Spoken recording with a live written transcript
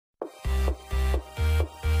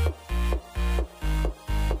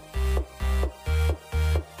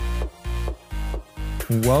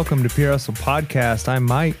Welcome to Pure Hustle Podcast. I'm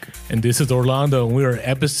Mike. And this is Orlando, and we are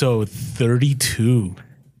episode 32.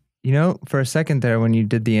 You know, for a second there, when you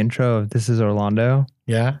did the intro of This is Orlando,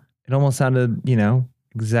 Yeah? it almost sounded,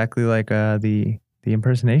 exactly like the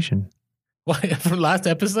impersonation What, from last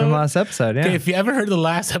episode? from last episode. Yeah, Okay, if you ever heard the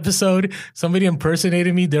last episode, somebody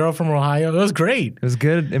impersonated me, Daryl from Ohio. It was great. it was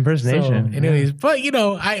good impersonation. So, anyways, but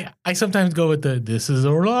I sometimes go with the This is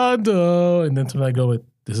Orlando, and then sometimes I go with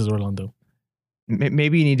This is Orlando.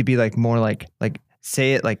 Maybe you need to be more like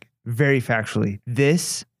say it like very factually.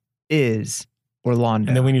 This is Orlando.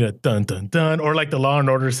 And then we need a dun dun dun, or like the Law and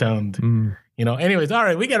Order sound. Anyways, all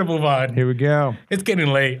right, we got to move on. Here we go. It's getting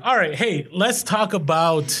late. All right, hey, let's talk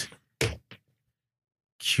about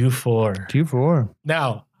Q4. Q4.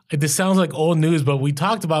 Now, this sounds like old news, but we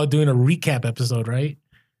talked about doing a recap episode, right?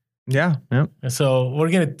 Yeah. Yep. And so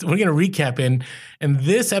we're gonna recap in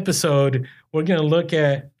this episode. We're gonna look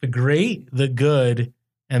at the great, the good,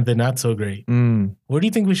 and the not so great. Where do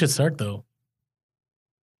you think we should start, though?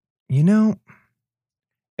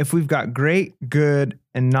 If we've got great, good,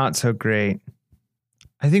 and not so great,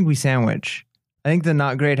 I think we sandwich. I think the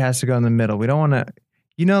not great has to go in the middle. We don't want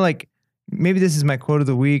to, maybe this is my quote of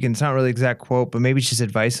the week, and it's not really exact quote, but maybe it's just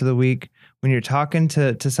advice of the week. When you're talking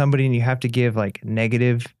to somebody and you have to give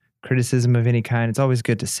negative criticism of any kind, it's always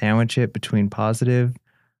good to sandwich it between positive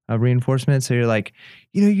reinforcement. So you're like,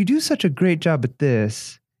 you do such a great job at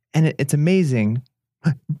this, and it's amazing,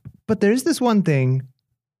 but there's this one thing.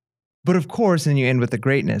 But of course, then you end with the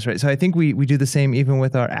greatness, right? So I think we do the same even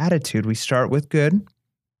with our attitude. We start with good,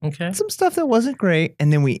 Okay, some stuff that wasn't great,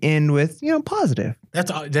 and then we end with, positive.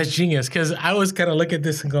 that's genius. Because I was kind of looking at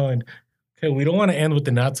this and going, okay, we don't want to end with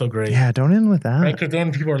the not so great, Yeah, don't end with that. right? Because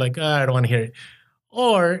then people are like, I don't want to hear it,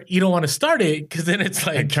 or you don't want to start it because then it's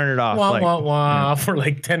like And turn it off. wah wah wah for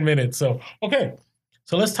 10 minutes. So okay,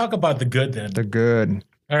 so let's talk about the good then. The good.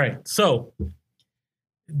 All right. So,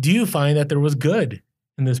 do you find that there was good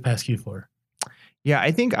in this past Q4? Yeah,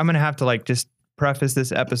 I think I'm going to have to just preface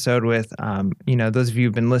this episode with, those of you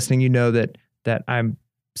who've been listening, that I'm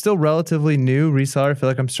still relatively new reseller. I feel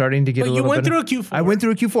like I'm starting to get But a you little went bit. through a Q4. I went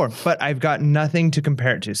through a Q4, but I've got nothing to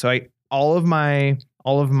compare it to. So all of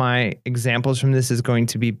my examples from this is going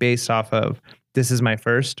to be based off of this is my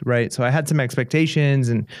first, right? So I had some expectations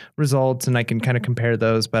and results, and I can kind of compare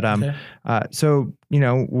those. But Okay. so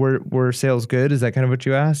were sales good? Is that kind of what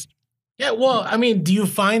you asked? Yeah. Well, I mean, do you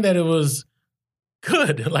find that it was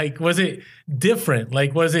good? Was it different?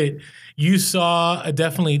 Was it you saw a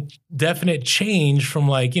definite change from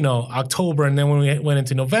October, and then when we went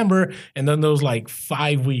into November, and then those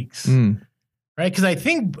 5 weeks. Right, because I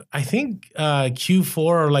think Q4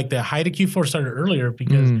 or the height of Q4 started earlier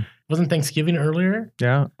because wasn't Thanksgiving earlier?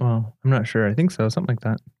 Yeah. Well, I'm not sure. I think so. Something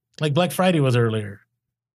like that. Black Friday was earlier,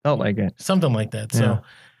 Felt like it. something like that. So Yeah.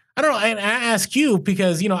 I don't know. And I ask you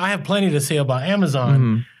because I have plenty to say about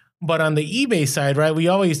Amazon, but on the eBay side, right? We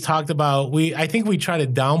always talked about I think we try to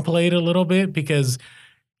downplay it a little bit because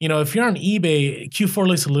if you're on eBay, Q4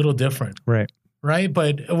 looks a little different, Right. right?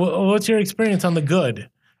 But what's your experience on the good?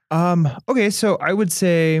 Okay, so I would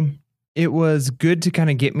say it was good to kind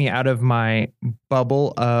of get me out of my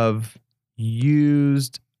bubble of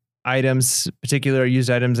used items, particular used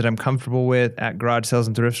items that I'm comfortable with at garage sales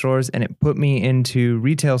and thrift stores, and it put me into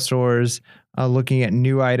retail stores, looking at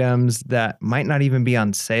new items that might not even be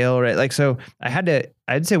on sale, right? So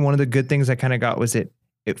I'd say one of the good things I kind of got was it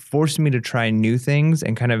forced me to try new things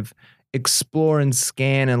and kind of explore and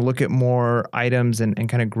scan and look at more items and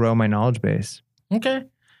kind of grow my knowledge base. Okay.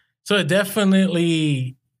 So it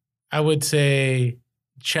definitely, I would say,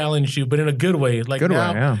 challenged you, but in a good way. Good way,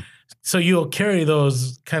 yeah. So you'll carry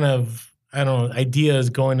those kind of, ideas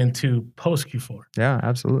going into post Q4. Yeah,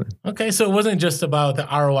 absolutely. Okay. So it wasn't just about the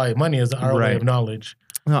ROI money, it's the ROI Right. of knowledge.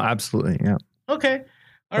 No, absolutely, yeah. Okay.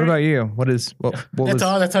 What about you? What That's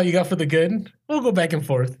all? That's all you got for the good? We'll go back and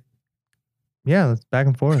forth. Yeah, let's back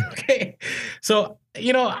and forth. Okay. So,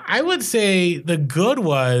 I would say the good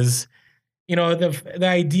was, the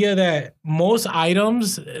idea that most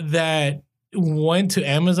items that went to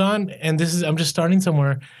Amazon, and I'm just starting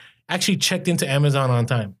somewhere, actually checked into Amazon on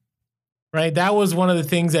time, right? That was one of the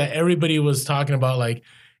things that everybody was talking about,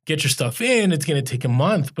 get your stuff in, it's going to take a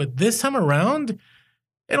month. But this time around,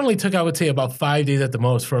 it only took, I would say, about 5 days at the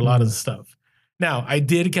most for a lot of the stuff. Now, I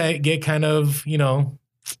did get kind of,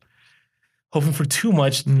 hoping for too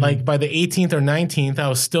much. By the 18th or 19th, I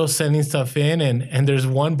was still sending stuff in, and there's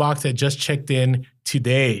one box that just checked in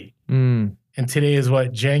today. And today is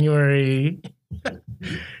what, January?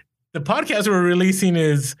 The podcast we're releasing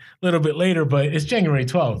is a little bit later, but it's January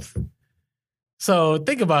 12th. So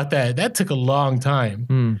think about that. That took a long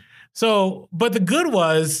time. So, but the good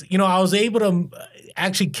was, I was able to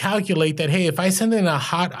actually calculate that, hey, if I send in a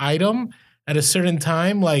hot item at a certain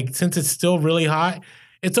time, like since it's still really hot,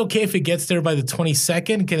 it's okay if it gets there by the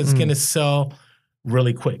 22nd because it's going to sell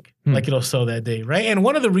really quick. Like it'll sell that day, right? And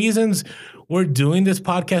one of the reasons we're doing this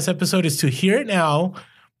podcast episode is to hear it now,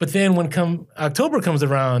 but then when October comes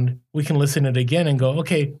around, we can listen to it again and go,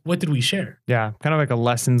 okay, what did we share? Yeah, kind of like a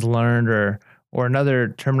lessons learned or another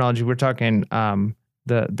terminology. We're talking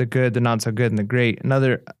the good, the not so good, and the great.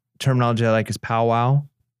 Another terminology I like is powwow.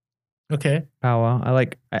 Okay. Powwow. I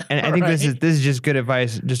like, and I think this is just good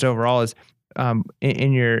advice just overall is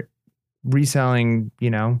in your reselling,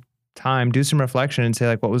 time, do some reflection and say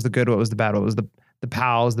like, what was the good, what was the bad, what was the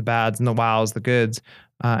pals, the bads, and the wows, the goods,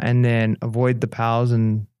 and then avoid the pals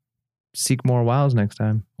and seek more wows next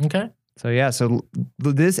time. Okay. So yeah, so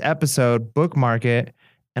this episode, bookmark it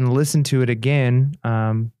and listen to it again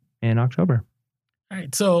in October. All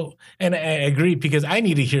right. So, and I agree because I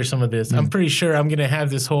need to hear some of this. I'm pretty sure I'm going to have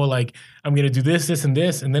this whole, like, I'm going to do this, this, and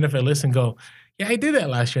this. And then if I listen, go, yeah, I did that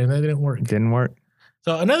last year and that didn't work. It didn't work.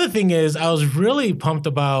 So another thing is I was really pumped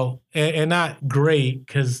about, and not great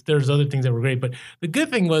because there's other things that were great, but the good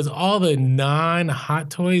thing was all the non-hot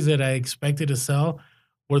toys that I expected to sell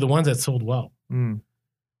were the ones that sold well.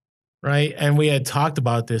 Right. And we had talked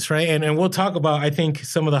about this, right? And we'll talk about, I think,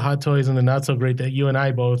 some of the hot toys and the not so great that you and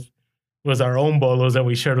I both was our own bolos that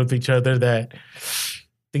we shared with each other that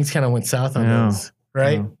things kind of went south on those.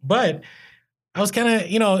 Right. But I was kind of,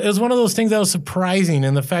 it was one of those things that was surprising.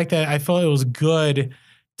 And the fact that I felt it was good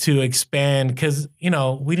to expand because, we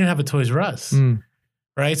didn't have a Toys R Us.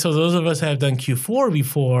 Right. So those of us that have done Q4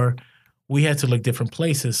 before, we had to look different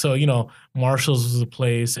places. So, Marshall's was a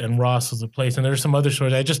place and Ross was a place. And there's some other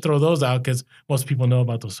stores. I just throw those out because most people know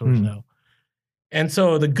about those stores now. And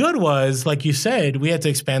so the good was, like you said, we had to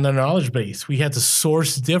expand our knowledge base. We had to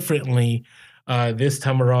source differently this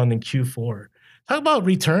time around in Q4. Talk about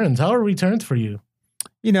returns. How are returns for you?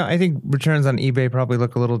 I think returns on eBay probably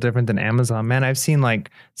look a little different than Amazon. Man, I've seen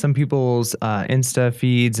like some people's Insta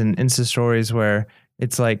feeds and Insta stories where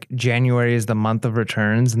it's like January is the month of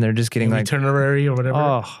returns and they're just getting like returnary or whatever.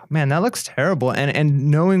 Oh man, that looks terrible. And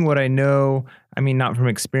knowing what I know, I mean, not from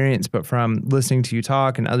experience, but from listening to you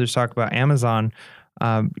talk and others talk about Amazon,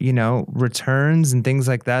 returns and things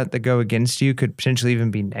like that go against you could potentially even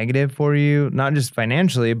be negative for you, not just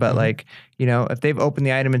financially, but like, if they've opened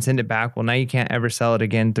the item and sent it back, well, now you can't ever sell it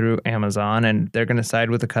again through Amazon and they're going to side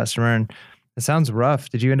with the customer. And it sounds rough.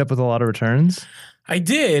 Did you end up with a lot of returns? I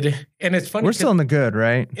did. And it's funny. We're still in the good,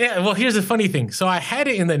 right? Yeah. Well, here's the funny thing. So I had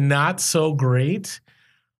it in the not so great,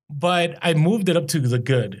 but I moved it up to the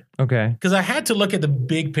good. Okay. Because I had to look at the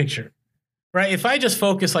big picture, right? If I just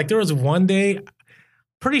focus, like there was one day,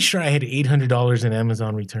 pretty sure I had $800 in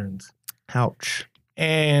Amazon returns. Ouch.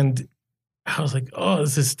 And I was like, oh,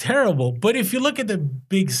 this is terrible. But if you look at the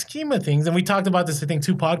big scheme of things, and we talked about this, I think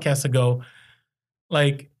 2 podcasts ago,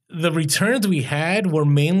 like the returns we had were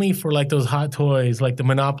mainly for like those hot toys, like the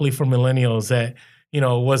Monopoly for Millennials that,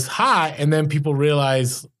 was hot. And then people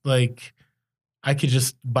realized like, I could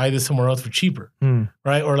just buy this somewhere else for cheaper,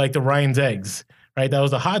 right? Or like the Ryan's Eggs, right? That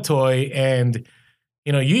was a hot toy. And,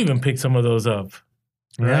 you even picked some of those up.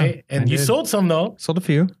 Right. Yeah, and you sold some though. Sold a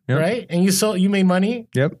few. Yep. Right. And you made money.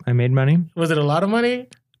 Yep. I made money. Was it a lot of money?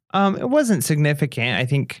 It wasn't significant. I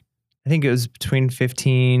think it was between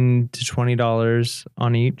 $15 to $20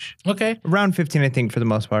 on each. Okay. Around 15, I think, for the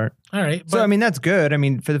most part. All right. So, I mean, that's good. I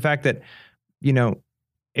mean, for the fact that,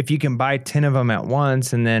 if you can buy 10 of them at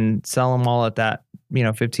once and then sell them all at that,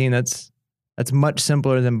 15, that's much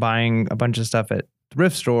simpler than buying a bunch of stuff at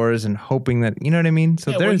thrift stores and hoping that, you know what I mean?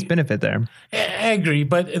 So there's benefit there. I agree.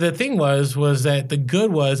 But the thing was that the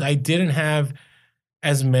good was I didn't have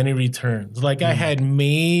as many returns. Like I had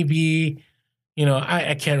maybe,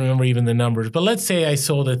 I can't remember even the numbers, but let's say I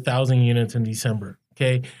sold 1,000 units in December.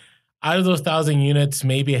 Okay. Out of those 1,000 units,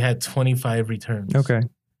 maybe I had 25 returns. Okay.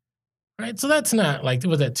 Right. So that's not like,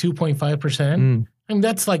 was that 2.5%? I mean,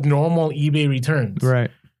 that's like normal eBay returns.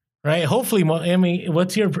 Right. Right. Hopefully, I mean,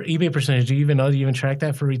 what's your eBay percentage? Do you even know? Do you even track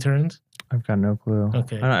that for returns? I've got no clue.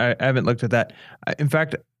 Okay. I haven't looked at that. In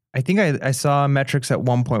fact, I think I saw metrics at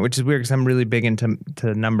one point, which is weird because I'm really big into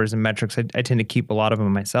numbers and metrics. I tend to keep a lot of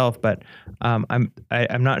them myself, but I'm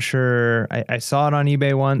not sure. I saw it on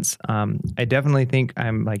eBay once. I definitely think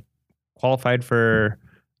I'm like qualified for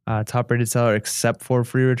top rated seller, except for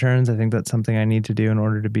free returns. I think that's something I need to do in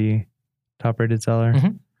order to be top rated seller.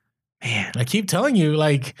 Man, I keep telling you,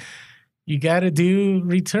 like, you got to do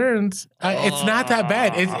returns. It's not that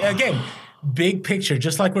bad. It's, again, big picture,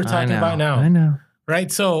 just like we're talking about now. I know.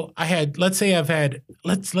 Right? So let's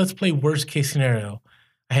play worst case scenario.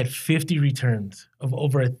 I had 50 returns of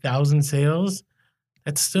over 1,000 sales.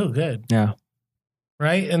 That's still good. Yeah.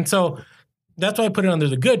 Right. And so that's why I put it under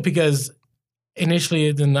the good, because initially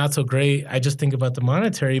it's not so great. I just think about the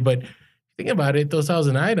monetary, but think about it, those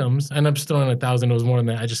 1,000 items, and I'm just throwing 1,000, it was more than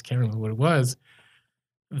that. I just can't remember what it was.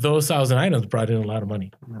 Those 1,000 items brought in a lot of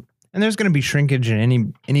money. And there's going to be shrinkage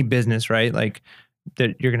in any business, right? Like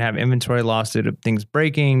that you're going to have inventory loss due to things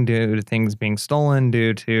breaking, due to things being stolen,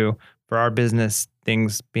 due to, for our business,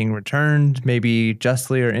 things being returned, maybe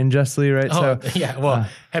justly or unjustly, right? Oh, so yeah. Well,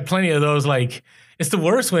 had plenty of those. Like, it's the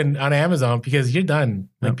worst when on Amazon, because you're done.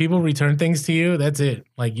 Like, people return things to you. That's it.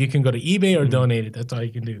 Like, you can go to eBay or donate it. That's all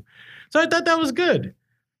you can do. So I thought that was good.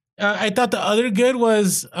 I thought the other good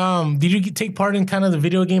was, did you take part in kind of the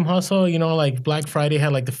video game hustle? You know, like Black Friday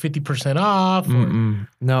had like the 50% off.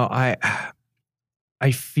 No,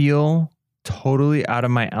 I feel totally out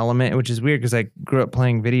of my element, which is weird because I grew up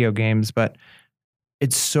playing video games, but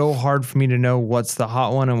it's so hard for me to know what's the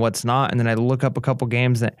hot one and what's not. And then I look up a couple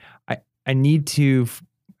games that I need to,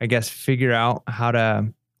 I guess, figure out how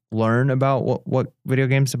to learn about what video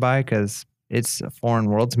games to buy, because it's a foreign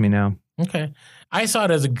world to me now. Okay. I saw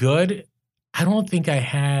it as a good. I don't think I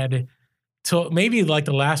had, till maybe like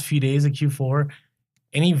the last few days of Q4,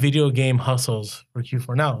 any video game hustles for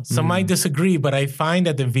Q4. Now, some might disagree, but I find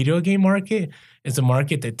that the video game market is a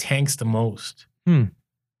market that tanks the most.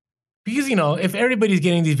 Because, you know, if everybody's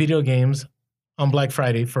getting these video games on Black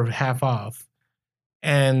Friday for half off,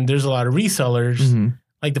 and there's a lot of resellers,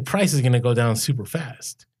 like the price is going to go down super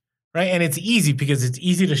fast. Right. And it's easy because it's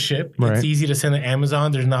easy to ship. Right. It's easy to send to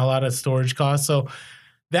Amazon. There's not a lot of storage costs. So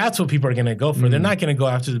that's what people are going to go for. They're not going to go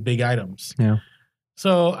after the big items. Yeah.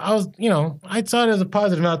 So I was, you know, I saw it as a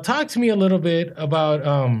positive. Now, talk to me a little bit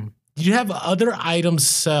about, did you have other items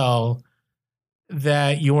sell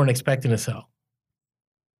that you weren't expecting to sell?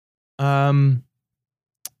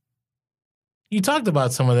 You talked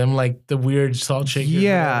about some of them, like the weird salt shakers.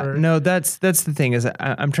 Yeah. No, that's the thing is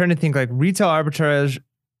I'm trying to think like retail arbitrage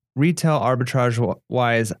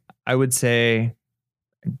wise, I would say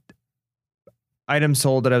items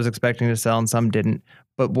sold that I was expecting to sell and some didn't.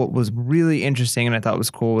 But what was really interesting and I thought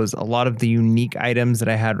was cool was a lot of the unique items that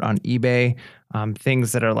I had on eBay,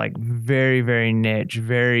 things that are like very, very niche,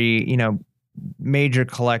 very, you know, major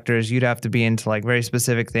collectors. You'd have to be into like very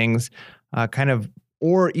specific things,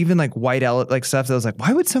 or even like white elephant, like stuff that was like,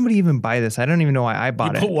 why would somebody even buy this? I don't even know why I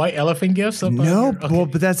bought it. You put white elephant gifts up? No, okay. Well,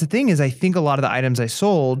 but that's the thing is I think a lot of the items I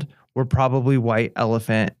sold were probably white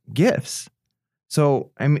elephant gifts. So,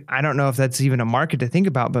 I mean, I don't know if that's even a market to think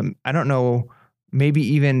about, but I don't know, maybe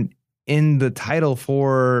even in the title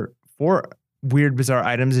for weird, bizarre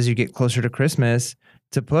items as you get closer to Christmas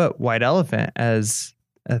to put white elephant as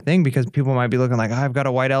a thing, because people might be looking like, oh, I've got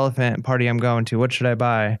a white elephant party I'm going to. What should I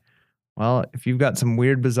buy? Well, if you've got some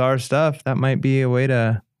weird, bizarre stuff, that might be a way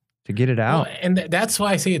to get it out. Well, and that's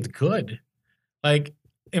why I say it's good. Like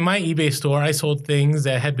in my eBay store, I sold things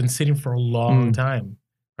that had been sitting for a long time,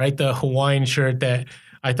 right? The Hawaiian shirt that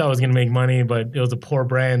I thought was going to make money, but it was a poor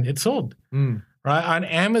brand. It sold, right? On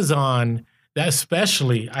Amazon, that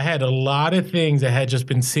especially, I had a lot of things that had just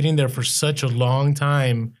been sitting there for such a long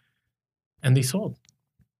time and they sold,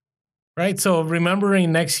 right? So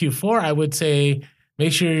remembering next Q4, I would say,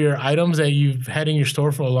 make sure your items that you've had in your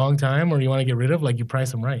store for a long time or you want to get rid of, like you price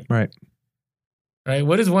them right. Right. Right.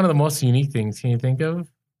 What is one of the most unique things? Can you think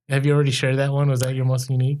of? Have you already shared that one? Was that your most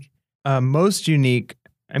unique? Most unique.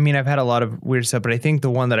 I mean, I've had a lot of weird stuff, but I think the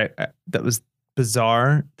one that that was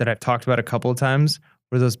bizarre that I've talked about a couple of times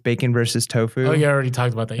were those bacon versus tofu. Oh, you already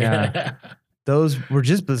talked about that. Yeah. Those were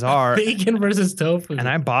just bizarre. Bacon versus tofu. And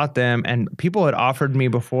I bought them, and people had offered me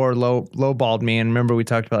before, lowballed me. And remember, we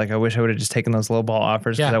talked about like, I wish I would have just taken those lowball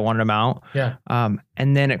offers because I wanted them out. Yeah.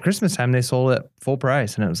 And then at Christmas time, they sold it full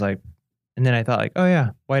price, and it was like, and then I thought like, oh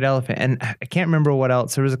yeah, white elephant. And I can't remember what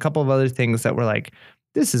else. There was a couple of other things that were like,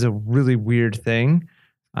 this is a really weird thing,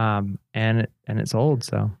 and it sold.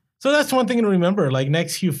 So that's one thing to remember. Like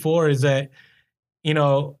next Q4 is that, you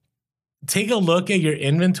know, take a look at your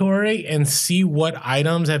inventory and see what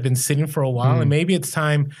items have been sitting for a while. And maybe it's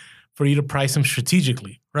time for you to price them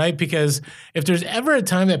strategically, right? Because if there's ever a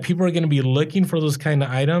time that people are going to be looking for those kind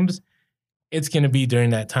of items, it's going to be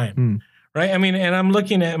during that time, right? I mean, and I'm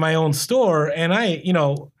looking at my own store and I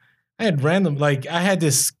had random, like I had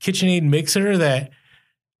this KitchenAid mixer that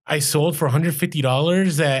I sold for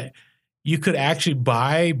 $150 that you could actually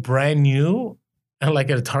buy brand new at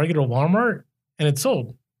like at a Target or Walmart, and it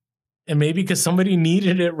sold. And maybe because somebody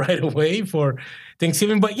needed it right away for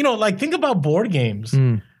Thanksgiving. But, you know, like think about board games.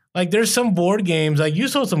 Like there's some board games, like you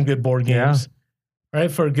sold some good board games,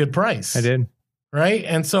 right? For a good price. I did. right?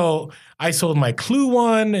 And so I sold my Clue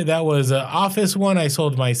one. That was an Office one. I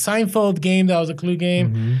sold my Seinfeld game. That was a Clue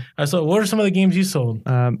game. Mhm. I sold. What are some of the games you sold?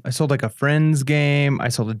 I sold like a Friends game. I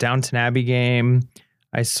sold a Downton Abbey game.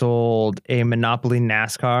 I sold a Monopoly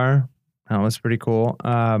NASCAR. That was pretty cool.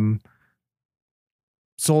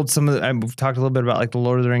 Sold some of the, we've talked a little bit about like the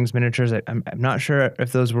Lord of the Rings miniatures. I'm not sure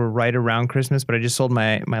if those were right around Christmas, but I just sold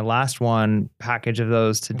my last one package of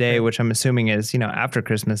those today, which I'm assuming is, after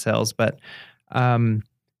Christmas sales. But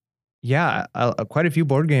yeah, quite a few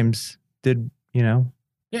board games did, Yeah,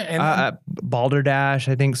 and Balderdash,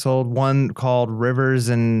 I think, sold one called Rivers,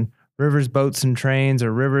 Boats and Trains,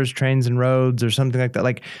 or Rivers, Trains and Roads, or something like that.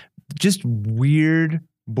 Like just weird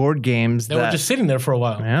board games they were just sitting there for a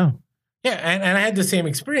while. Yeah. Yeah, and I had the same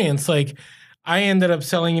experience. Like, I ended up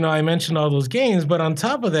selling, I mentioned all those games, but on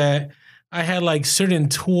top of that, I had like certain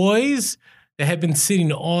toys that had been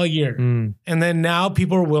sitting all year. And then now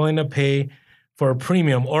people are willing to pay for a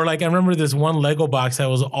premium. Or like, I remember this one Lego box that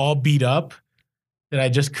was all beat up that I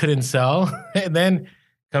just couldn't sell. And then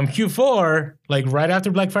come Q4, like right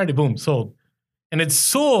after Black Friday, boom, sold. And it's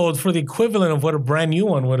sold for the equivalent of what a brand new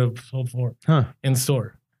one would have sold for in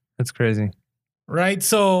store. That's crazy. Right?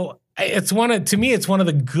 So to me, it's one of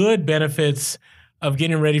the good benefits of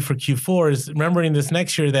getting ready for Q4 is remembering this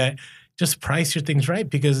next year that just price your things right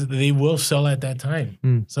because they will sell at that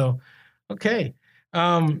time. So, okay.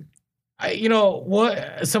 Some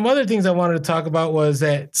other things I wanted to talk about was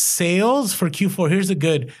that sales for Q4, here's the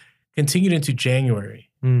good, continued into January,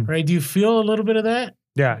 right? Do you feel a little bit of that?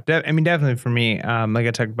 Yeah, definitely for me, like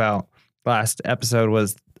I talked about last episode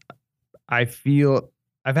was I feel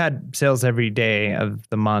I've had sales every day of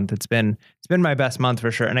the month. It's been my best month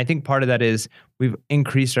for sure. And I think part of that is we've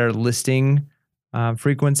increased our listing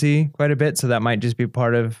frequency quite a bit. So that might just be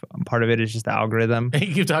part of it is just the algorithm.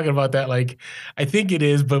 You keep talking about that. Like, I think it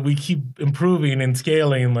is, but we keep improving and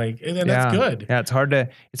scaling. Like, and that's good. Yeah. It's hard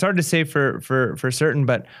to say for certain,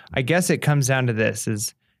 but I guess it comes down to this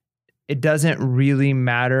is it doesn't really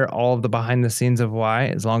matter all of the behind the scenes of why,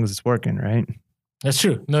 as long as it's working, right? That's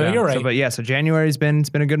true. No, you're right. So January's been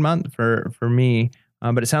a good month for me.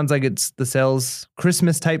 But it sounds like it's the sales,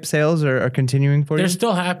 Christmas type sales are continuing for you. They're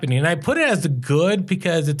still happening. And I put it as the good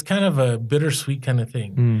because it's kind of a bittersweet kind of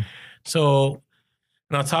thing. So,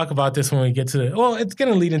 and I'll talk about this when we get to it's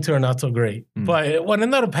going to lead into our not so great. But what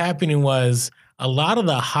ended up happening was a lot of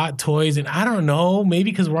the hot toys, and I don't know,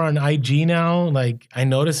 maybe because we're on IG now, like I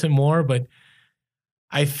notice it more, but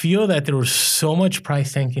I feel that there was so much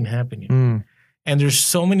price tanking happening. And there's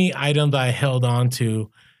so many items I held on to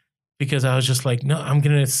because I was just like, no, I'm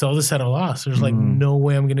going to sell this at a loss. There's like no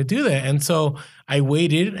way I'm going to do that. And so I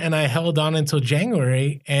waited and I held on until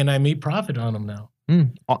January and I made profit on them now.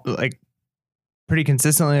 Like pretty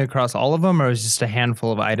consistently across all of them, or was just a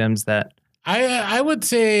handful of items that? I would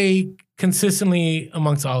say consistently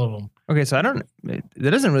amongst all of them. Okay, so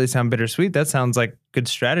that doesn't really sound bittersweet. That sounds like good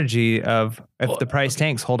strategy of if the price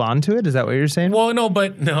tanks, hold on to it. Is that what you're saying? Well, no,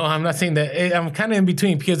 I'm not saying that. I'm kind of in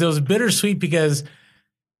between because it was bittersweet because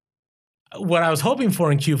what I was hoping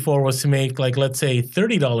for in Q4 was to make like, let's say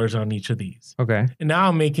 $30 on each of these. Okay. And now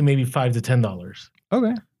I'm making maybe $5 to $10.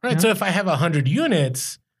 Okay. Right. Yeah. So if I have 100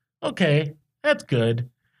 units, okay, that's good.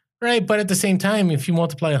 Right. But at the same time, if you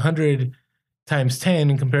multiply 100 times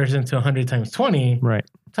 10 in comparison to 100 times 20, right.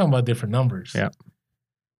 I'm talking about different numbers. Yeah.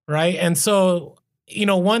 Right. And so,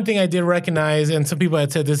 one thing I did recognize, and some people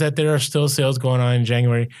had said this, that there are still sales going on in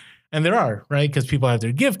January. And there are, right? Because people have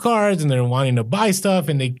their gift cards and they're wanting to buy stuff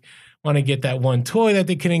and they want to get that one toy that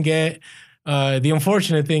they couldn't get. The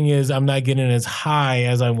unfortunate thing is I'm not getting as high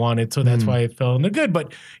as I wanted. So that's why it fell in the good.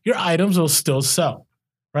 But your items will still sell.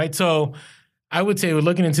 Right. So I would say we're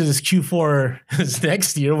looking into this Q4 this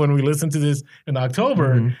next year when we listen to this in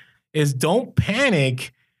October is don't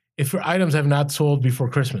panic if your items have not sold before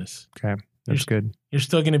Christmas. Okay. That's good. You're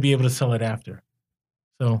still going to be able to sell it after.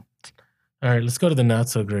 So, all right, let's go to the not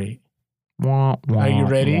so great. Are you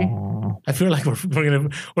ready? I feel like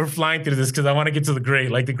we're flying through this because I want to get to the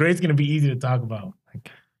great. Like the great's going to be easy to talk about.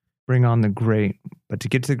 Like, bring on the great. But to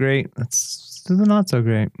get to the great, let's do the not so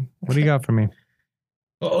great. What do you got for me?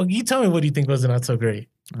 Well, you tell me what do you think was the not so great.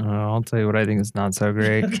 I'll tell you what I think is not so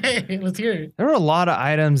great. Okay, let's hear it. There were a lot of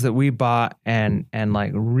items that we bought and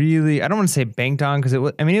like really, I don't want to say banked on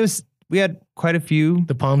because we had quite a few.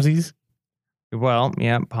 The Palmsies? Well,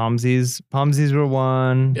 yeah, Palmsies. Palmsies were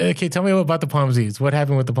one. Okay, tell me about the Palmsies. What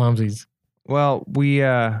happened with the Palmsies? Well, we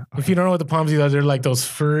if you don't know what the Palmsies are, they're like those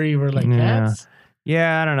furry, cats.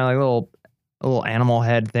 Yeah, I don't know, like a little animal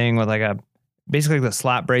head thing with like basically like the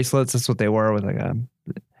slap bracelets. That's what they were with like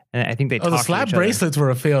and I think they Oh, the talk to slap each other. bracelets were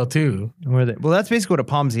a fail too. Well, that's basically what a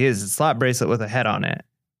Palmsy is. It's a slap bracelet with a head on it,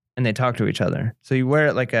 and they talk to each other. So you wear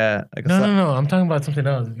it like a No. I'm talking about something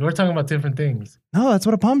else. We're talking about different things. No, that's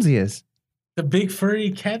what a Palmsy is. The big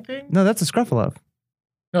furry cat thing? No, that's a Scruffalove.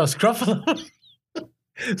 No, Scruffalove.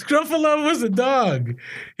 Scruffalove was a dog.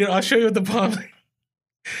 Here, I'll show you what the Palmsy.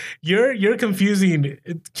 You're confusing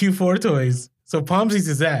Q4 toys. So Palmsies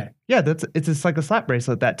is that? Yeah, it's just like a slap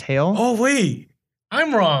bracelet. That tail. Oh wait,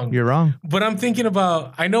 I'm wrong. You're wrong. But I'm thinking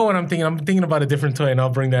about. I know what I'm thinking. I'm thinking about a different toy, and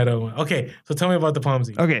I'll bring that up. Okay, so tell me about the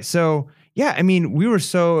Palmsy. Okay, so yeah, I mean, we were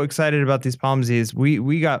so excited about these Palmsies.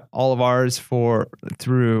 We got all of ours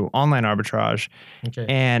through online arbitrage, Okay.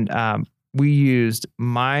 and we used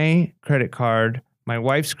my credit card, my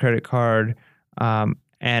wife's credit card,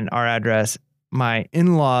 and our address, my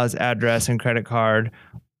in-laws' address and credit card,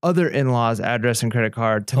 other in-laws' address and credit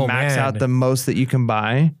card to max out the most that you can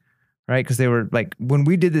buy, right? Because they were like, when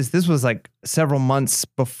we did this was like several months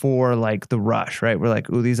before like the rush, right? We're like,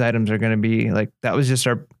 ooh, these items are going to be like, that was just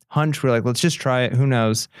our hunch. We're like, let's just try it. Who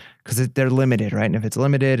knows? Because they're limited, right? And if it's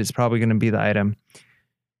limited, it's probably going to be the item.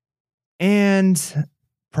 And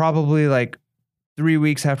probably like 3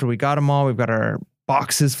 weeks after we got them all, we've got our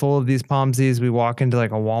boxes full of these Palmsies. We walk into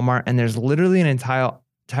like a Walmart and there's literally an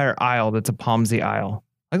entire aisle that's a Palmsy aisle.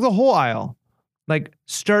 Like the whole aisle. Like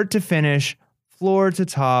start to finish, floor to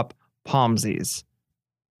top, Palmsies.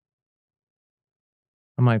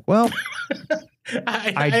 I'm like, well,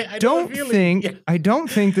 I don't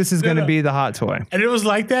think this is going to be the hot toy. And it was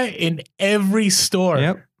like that in every store.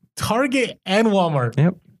 Yep. Target and Walmart.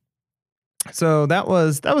 Yep. So that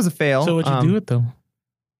was a fail. So what'd you do with them?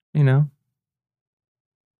 You know.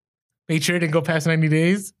 Make sure it didn't go past 90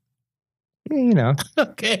 days? Yeah, you know.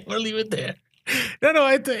 Okay, we'll leave it there. No,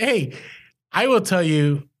 hey, I will tell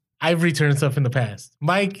you, I've returned stuff in the past.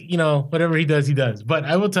 Mike, you know, whatever he does. But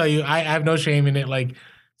I will tell you, I have no shame in it. Like,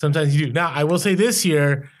 sometimes you do. Now, I will say this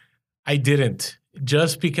year, I didn't.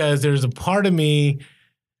 Just because there's a part of me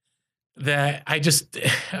that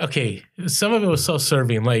okay, some of it was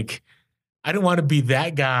self-serving. Like, I don't want to be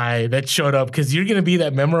that guy that showed up because you're going to be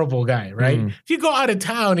that memorable guy, right? Mm. If you go out of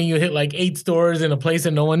town and you hit like 8 stores in a place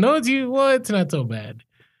that no one knows you, well, it's not so bad.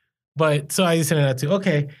 But so I decided not to.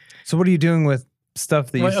 Okay. So what are you doing with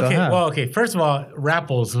stuff that you still have? Well, okay. First of all,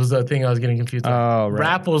 Rapples was the thing I was getting confused with. Oh, right.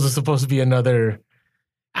 Rapples is supposed to be another.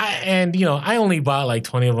 I only bought like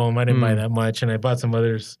 20 of them. I didn't buy that much, and I bought some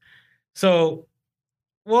others. So,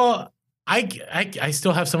 well, I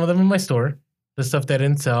still have some of them in my store. The stuff that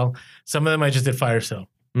didn't sell. Some of them I just did fire sale.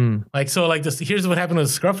 Like, so like this, here's what happened with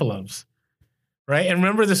Scruffaloves, right? And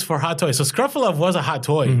remember this for hot toys. So Scruffalove was a hot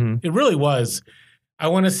toy. Mm-hmm. It really was. I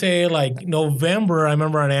want to say like November, I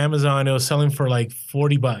remember on Amazon, it was selling for like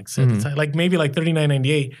 $40 at the time, like maybe like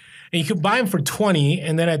 $39.98. And you could buy them for $20.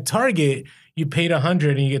 And then at Target, you paid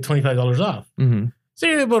 $100 and you get $25 off. Mm-hmm. So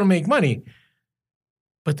you're able to make money.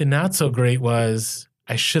 But the not so great was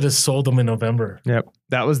I should have sold them in November. Yep.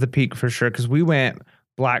 That was the peak for sure. Because we went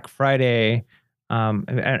Black Friday. I don't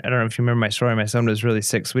know if you remember my story. My son was really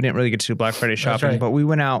sick, so we didn't really get to do Black Friday shopping. Right. But we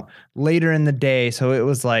went out later in the day. So it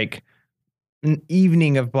was like an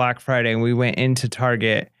evening of Black Friday. And we went into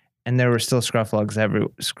Target and there were still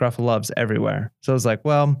Scruffaloves everywhere. So I was like,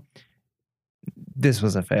 well, this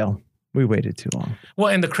was a fail. We waited too long. Well,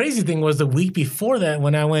 and the crazy thing was the week before that,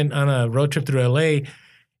 when I went on a road trip through LA,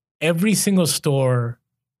 every single store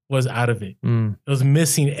was out of it. It was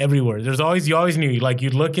missing everywhere. You always knew, like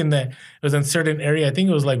you'd look in that, it was in a certain area. I think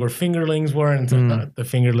it was like where fingerlings were and the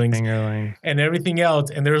fingerlings and everything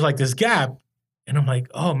else. And there was like this gap. And I'm like,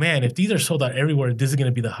 oh man, if these are sold out everywhere, this is going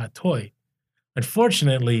to be the hot toy.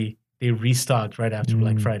 Unfortunately, they restocked right after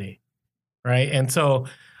Black Friday. Right. And so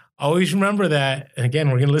always remember that. And again,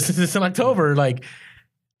 we're going to listen to this in October. Like,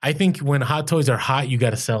 I think when hot toys are hot, you got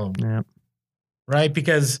to sell them. Yeah. Right?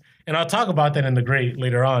 Because, and I'll talk about that in the great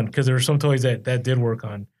later on, because there were some toys that did work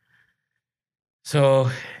on. So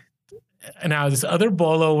now this other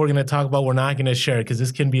bolo we're going to talk about, we're not going to share because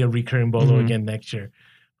this can be a recurring bolo again next year.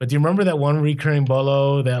 But do you remember that one recurring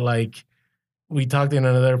bolo that like we talked in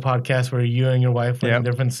another podcast where you and your wife went in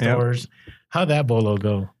different stores? How'd that bolo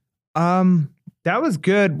go? That was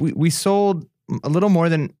good. We sold a little more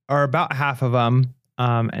than, or about half of them.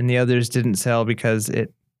 And the others didn't sell because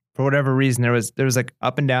for whatever reason, there was like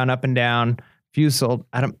up and down. Few sold.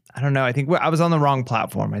 I don't know. I think I was on the wrong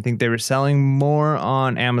platform. I think they were selling more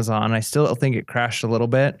on Amazon. I still think it crashed a little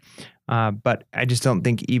bit, but I just don't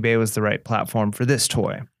think eBay was the right platform for this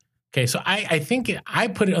toy. Okay, so I think I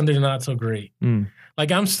put it under the not so great.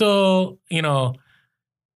 Like I'm still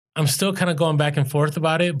kind of going back and forth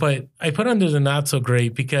about it, but I put under the not so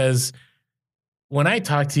great because when I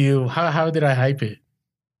talked to you, how did I hype it?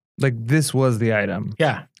 Like this was the item.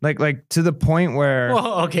 Yeah. Like to the point where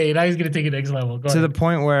Well, okay, now he's gonna take it next level. Go to ahead. the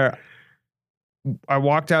point where I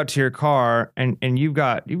walked out to your car and you've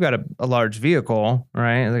got a large vehicle,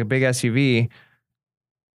 right? Like a big SUV.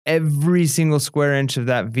 Every single square inch of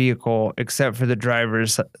that vehicle, except for the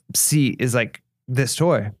driver's seat, is like this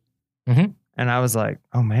toy. Mhm. And I was like,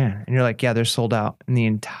 oh man. And you're like, yeah, they're sold out in the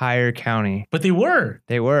entire county. But they were.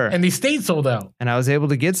 They were. And they stayed sold out. And I was able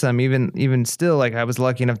to get some, even still, like I was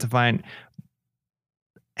lucky enough to find,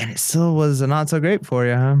 and it still was not so great for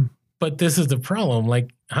you, huh? But this is the problem. Like,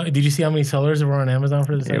 did you see how many sellers were on Amazon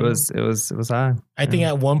for this? It was high. I think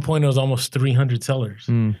at one point it was almost 300 sellers,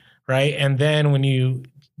 right? And then when you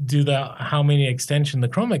do how many extension, the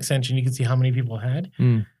Chrome extension, you can see how many people had,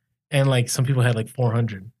 and like some people had like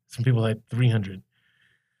 400, some people had 300,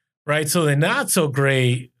 right? So the not so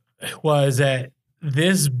great was that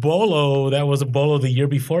this Bolo, that was a Bolo the year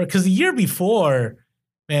before, because the year before,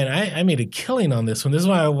 man, I made a killing on this one. This is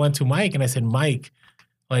why I went to Mike and I said, Mike,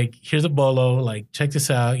 like, here's a Bolo, like, check this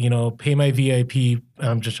out, pay my VIP.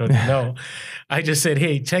 I'm just joking. No, I just said,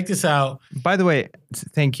 hey, check this out. By the way,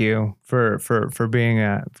 thank you for being,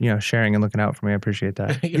 sharing and looking out for me. I appreciate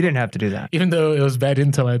that. You didn't have to do that. Even though it was bad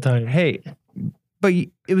intel at the time. Hey, but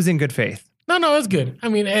it was in good faith. No, it was good. I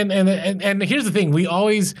mean, and here's the thing.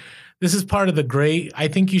 This is part of the great, I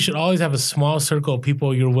think you should always have a small circle of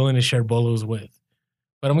people you're willing to share Bolos with.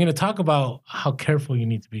 But I'm going to talk about how careful you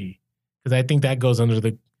need to be. Because I think that goes under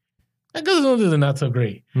the not so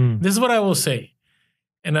great. This is what I will say,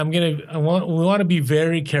 and we want to be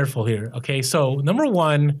very careful here. Okay, so number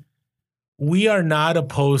one, we are not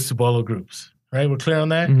opposed to Bolo groups, right? We're clear on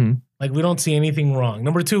that. Mm-hmm. Like we don't see anything wrong.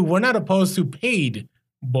 Number two, we're not opposed to paid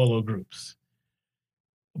Bolo groups.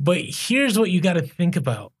 But here's what you got to think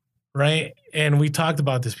about, right? And we talked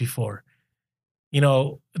about this before.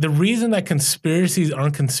 The reason that conspiracies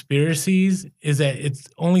aren't conspiracies is that it's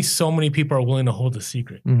only so many people are willing to hold a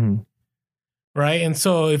secret. Mm-hmm. Right? And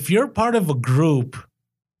so if you're part of a group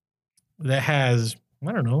that has,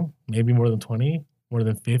 I don't know, maybe more than 20, more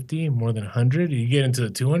than 50, more than 100, you get into the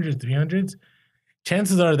 200s, 300s,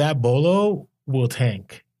 chances are that Bolo will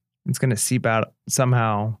tank. It's going to seep out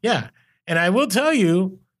somehow. Yeah. And I will tell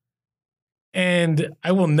you, and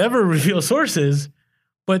I will never reveal sources,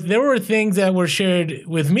 but there were things that were shared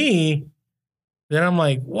with me that I'm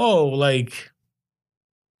like, whoa, like,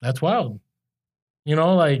 that's wild.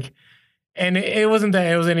 And it wasn't that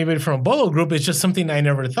it was anybody from a Bolo group. It's just something I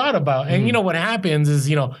never thought about. And what happens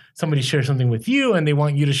is, somebody shares something with you and they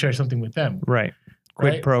want you to share something with them. Right.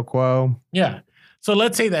 Quid pro quo. Yeah. So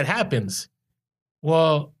let's say that happens.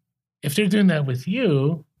 Well, if they're doing that with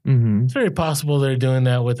you, it's very possible they're doing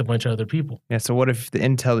that with a bunch of other people. Yeah. So what if the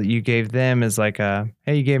intel that you gave them is like hey,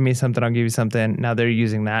 you gave me something, I'll give you something. Now they're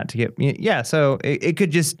using that to get, yeah. So it could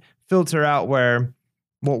just filter out where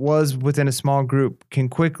what was within a small group can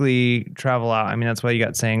quickly travel out. I mean, that's why you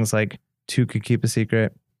got sayings like two could keep a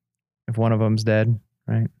secret if one of them's dead,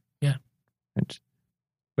 right? Yeah.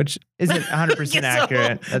 Which isn't 100%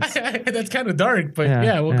 accurate. That's kind of dark, but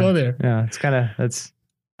we'll go there. Yeah, it's kind of,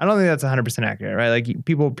 I don't think that's 100% accurate, right? Like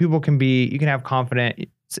people can be, you can have confidence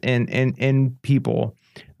in people.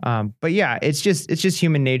 But yeah, it's just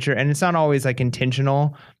human nature, and it's not always like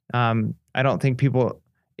intentional. I don't think people,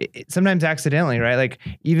 sometimes accidentally, right? Like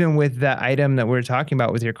even with that item that we're talking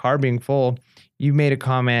about with your car being full, you made a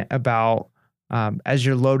comment about as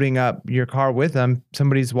you're loading up your car with them,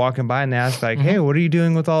 somebody's walking by and they ask like, hey, what are you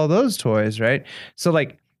doing with all those toys, right? So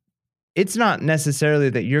like, it's not necessarily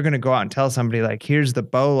that you're going to go out and tell somebody like, here's the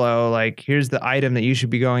Bolo, like here's the item that you should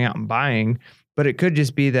be going out and buying. But it could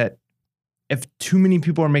just be that if too many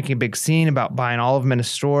people are making a big scene about buying all of them in a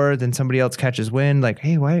store, then somebody else catches wind, like,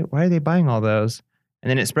 hey, why are they buying all those? And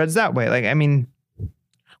then it spreads that way. Like, I mean,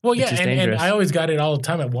 well, yeah, and I always got it all the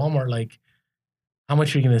time at Walmart, like, how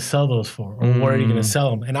much are you going to sell those for? Or where are you going to sell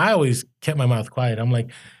them? And I always kept my mouth quiet. I'm like,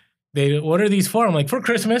 what are these for? I'm like, for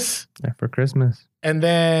Christmas. Yeah, for Christmas. And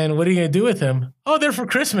then what are you going to do with them? Oh, they're for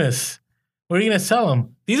Christmas. Where are you going to sell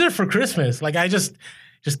them? These are for Christmas. Like, I just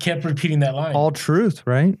kept repeating that line. All truth,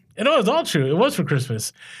 right? And it was all true. It was for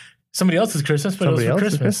Christmas. Somebody else's Christmas, but it was for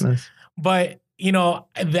Christmas. But,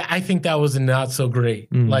 I think that was not so great.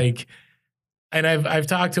 Like, and I've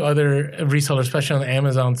talked to other resellers, especially on the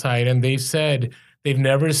Amazon side, and they've said they've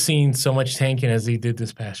never seen so much tanking as they did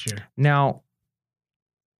this past year. Now,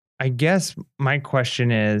 I guess my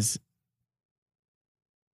question is,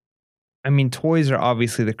 I mean, toys are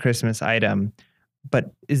obviously the Christmas item,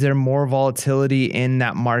 but is there more volatility in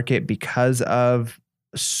that market because of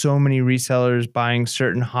so many resellers buying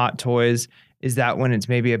certain hot toys is that when it's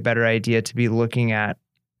maybe a better idea to be looking at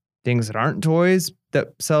things that aren't toys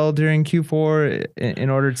that sell during Q4 in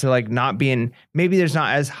order to like not be in, maybe there's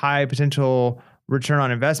not as high potential return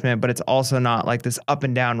on investment, but it's also not like this up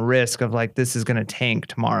and down risk of like, this is going to tank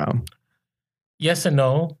tomorrow. Yes and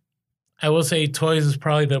no. I will say toys is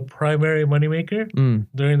probably the primary moneymaker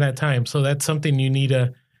during that time. So that's something you need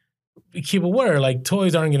to keep aware. Like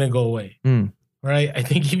toys aren't going to go away, right? I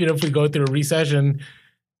think even if we go through a recession,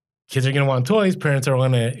 kids are going to want toys. Parents are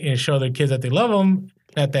going to show their kids that they love them.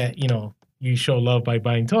 Not that, you show love by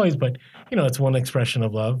buying toys, but, it's one expression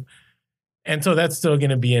of love. And so that's still going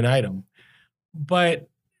to be an item. But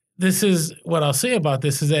this is what I'll say about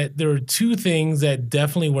this is that there are two things that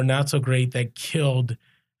definitely were not so great that killed,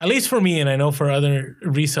 at least for me, and I know for other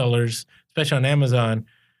resellers, especially on Amazon,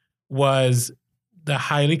 was the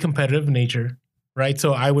highly competitive nature, right?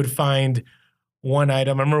 So I would find one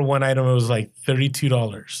item. I remember one item, it was like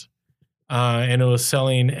 $32. And it was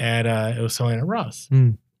selling at Ross.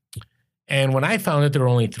 And when I found it, there were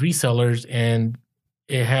only 3 sellers, and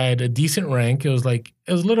it had a decent rank. It was a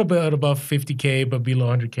little bit above 50K, but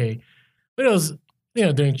below 100K. But it was,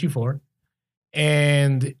 during Q4.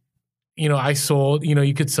 And, I sold,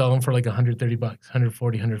 you could sell them for like $130,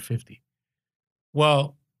 140, 150.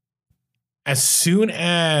 Well, as soon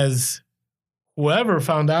as whoever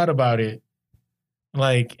found out about it,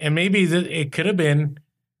 and maybe it could have been,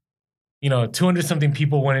 200-something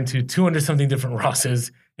people went into 200-something different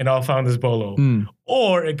Rosses and all found this bolo.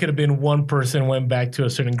 Or it could have been one person went back to a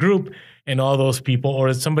certain group and all those people,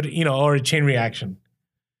 or somebody, or a chain reaction.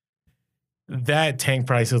 That tanked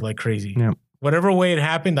prices like crazy. Yep. Whatever way it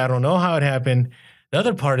happened, I don't know how it happened. The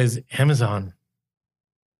other part is Amazon.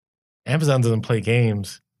 Amazon doesn't play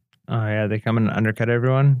games. Oh, yeah. They come and undercut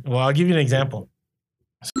everyone. Well, I'll give you an example.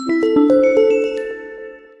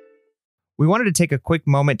 We wanted to take a quick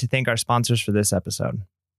moment to thank our sponsors for this episode.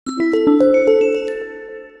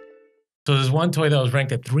 So there's one toy that was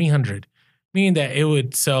ranked at 300, meaning that it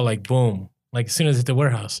would sell like boom, like as soon as it's at the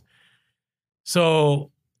warehouse.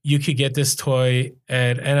 So you could get this toy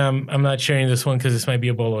and I'm not sharing this one because this might be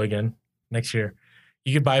a bolo again next year.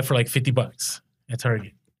 You could buy it for like $50 at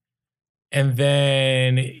Target. And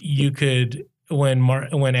then you could,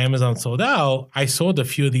 when Amazon sold out, I sold a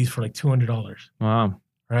few of these for like $200. Wow.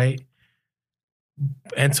 Right?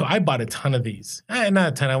 And so I bought a ton of these. Not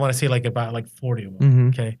a ton. I want to say about 40 of them.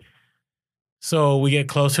 Okay. So we get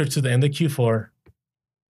closer to the end of Q4.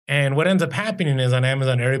 And what ends up happening is on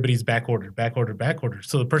Amazon, everybody's back ordered.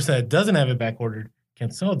 So the person that doesn't have it back ordered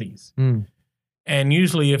can sell these. And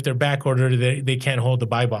usually if they're back ordered, they can't hold the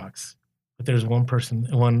buy box. But there's one person,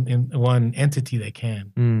 one entity that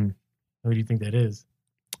can. What do you think that is?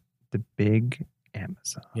 The big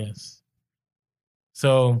Amazon. Yes.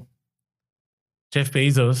 So Jeff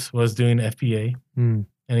Bezos was doing FBA and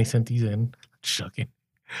he sent these in. Shocking.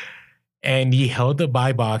 And he held the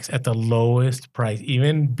buy box at the lowest price,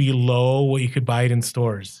 even below what you could buy it in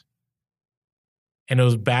stores. And it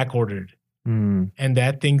was back ordered. And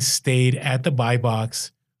that thing stayed at the buy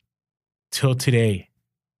box till today.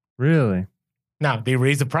 Really? Now, they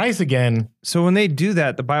raised the price again. So when they do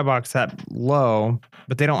that, the buy box that low,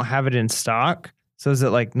 but they don't have it in stock. So is it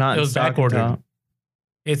like not? It was back ordered.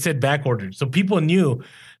 It said back ordered. So people knew.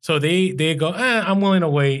 So they go, I'm willing to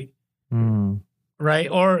wait.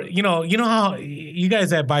 Right? Or, you know how you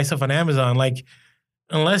guys that buy stuff on Amazon,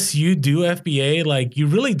 unless you do FBA, you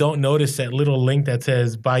really don't notice that little link that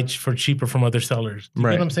says buy for cheaper from other sellers. Do you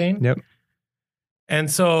know what I'm saying? Yep.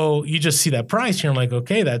 And so you just see that price and you're like,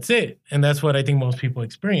 okay, that's it. And that's what I think most people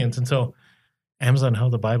experience. And so Amazon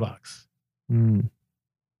held the buy box. And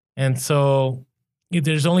so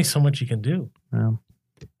there's only so much you can do. Well,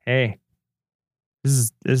 hey,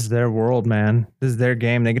 this is their world, man. This is their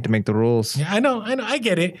game. They get to make the rules. Yeah, I know. I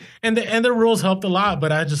get it. And the rules helped a lot,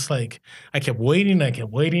 but I just I kept waiting,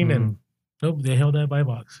 and nope, they held that buy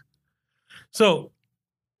box. So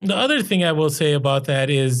the other thing I will say about that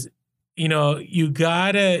is, you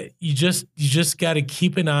just gotta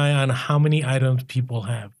keep an eye on how many items people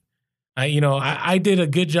have. I did a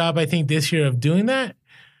good job, I think, this year of doing that.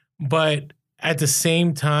 But at the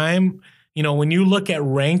same time, when you look at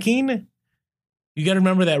ranking, you got to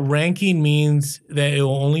remember that ranking means that it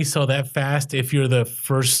will only sell that fast if you're the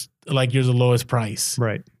first, you're the lowest price.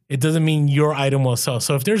 Right. It doesn't mean your item will sell.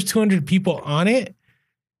 So if there's 200 people on it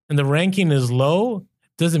and the ranking is low,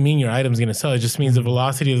 it doesn't mean your item's going to sell. It just means the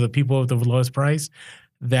velocity of the people with the lowest price,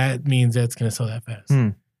 that means that it's going to sell that fast.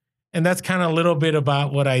 And that's kind of a little bit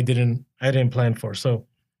about what I didn't plan for. So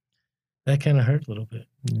that kind of hurt a little bit.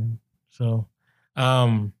 Yeah. So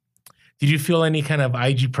did you feel any kind of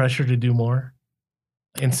IG pressure to do more?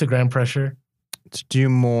 Instagram pressure? To do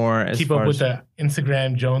more as Keep far up with as, the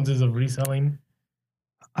Instagram Joneses of reselling.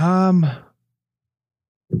 I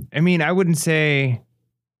mean, I wouldn't say.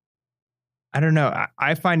 I don't know.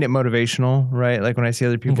 I find it motivational, right? Like when I see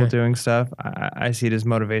other people Okay. doing stuff, I see it as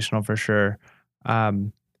motivational for sure.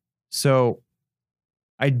 Um, so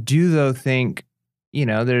I do though think,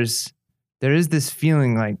 there is this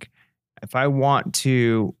feeling like if I want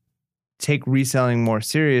to take reselling more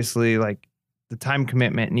seriously, like the time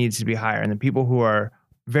commitment needs to be higher. And the people who are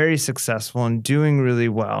very successful and doing really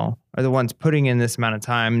well are the ones putting in this amount of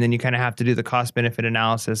time. And then you kind of have to do the cost benefit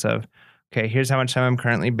analysis of, okay, here's how much time I'm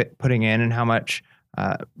currently putting in and how much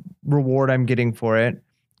reward I'm getting for it.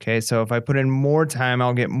 Okay, so if I put in more time,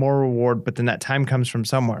 I'll get more reward, but then that time comes from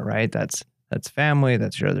somewhere, right? That's family,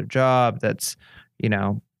 that's your other job, that's,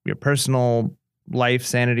 your personal life,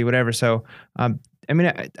 sanity, whatever. So, I mean,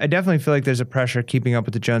 I definitely feel like there's a pressure keeping up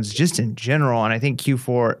with the Joneses just in general. And I think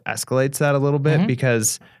Q4 escalates that a little bit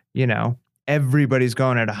because, everybody's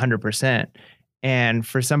going at 100%. And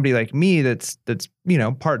for somebody like me that's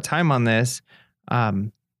part-time on this,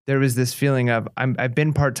 there was this feeling of I've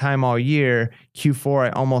been part-time all year. Q4, I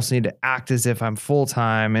almost need to act as if I'm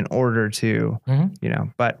full-time in order to,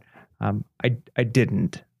 but I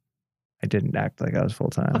didn't. I didn't act like I was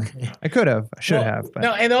full-time. Okay. I could have. I should have. But.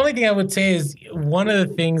 No, and the only thing I would say is one of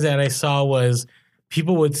the things that I saw was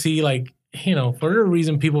people would see like, for whatever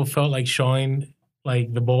reason, people felt like showing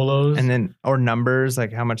like the bolos. And then, or numbers,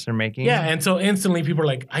 like how much they're making. Yeah. And so instantly people are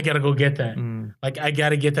like, I got to go get that. Like, I got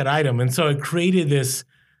to get that item. And so it created this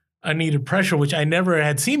unneeded pressure, which I never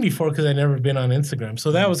had seen before because I'd never been on Instagram.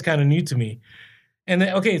 So that was kind of new to me. And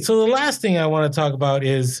then, okay, so the last thing I want to talk about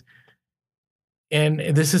is, and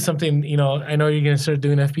this is something, I know you're going to start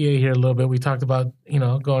doing FBA here a little bit. We talked about,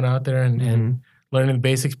 going out there and learning the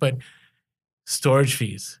basics, but storage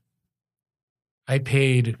fees. I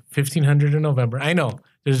paid $1,500 in November. I know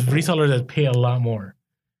there's resellers that pay a lot more,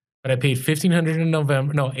 but I paid $1,500 in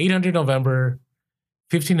November. No, $800 in November,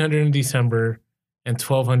 $1,500 in December, and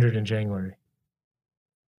 $1,200 in January.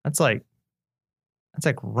 That's like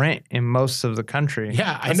rent in most of the country.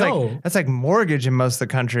 Yeah, I know. That's like mortgage in most of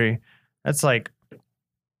the country. That's like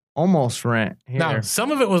almost rent here. Now,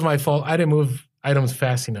 some of it was my fault. I didn't move items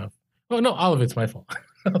fast enough. Well, no, all of it's my fault.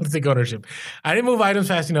 Let's take ownership. I didn't move items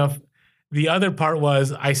fast enough. The other part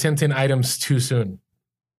was I sent in items too soon.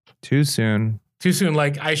 Too soon.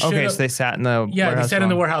 Like I should. Okay, so they sat in the warehouse. They sat in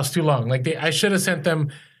the warehouse too long. Like I should have sent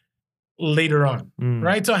them later on,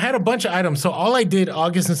 right? So I had a bunch of items. So all I did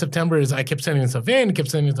August and September is I kept sending stuff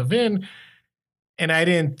in, and I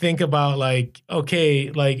didn't think about like,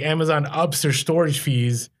 okay, like Amazon ups their storage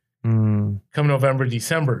fees come November,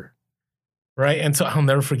 December, right? And so I'll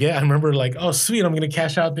never forget. I remember like, oh, sweet, I'm going to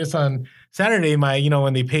cash out this on Saturday,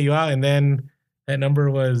 when they pay you out. And then that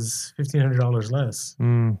number was $1,500 less.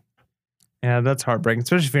 Yeah, that's heartbreaking,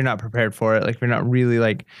 especially if you're not prepared for it. Like if you're not really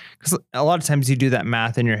like, because a lot of times you do that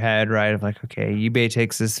math in your head, right? Of like, okay, eBay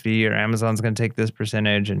takes this fee or Amazon's going to take this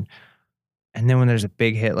percentage. And then when there's a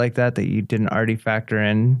big hit like that you didn't already factor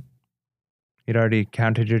in, you'd already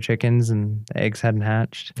counted your chickens and the eggs hadn't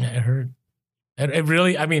hatched. Yeah, it hurt. It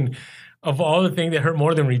really, I mean, of all the things that hurt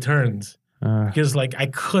more than returns, because like I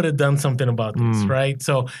could have done something about this, right?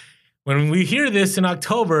 So when we hear this in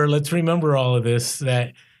October, let's remember all of this,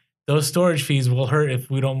 that those storage fees will hurt if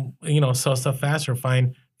we don't, sell stuff fast or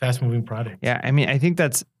find fast moving products. Yeah. I mean, I think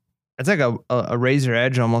that's like a razor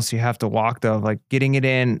edge almost you have to walk though, like getting it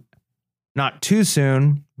in not too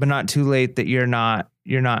soon, but not too late that you're not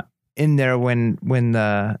in there when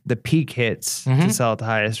the peak hits to sell at the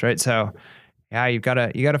highest, right? So yeah, you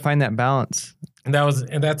gotta find that balance. And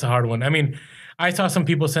that's a hard one. I mean, I saw some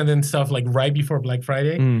people send in stuff like right before Black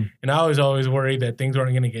Friday, and I was always worried that things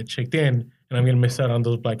weren't going to get checked in, and I'm going to miss out on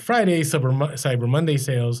those Black Friday, Cyber Monday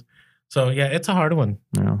sales. So yeah, it's a hard one.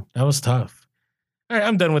 Yeah. That was tough. All right,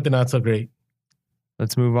 I'm done with the not so great.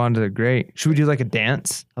 Let's move on to the great. Should we do like a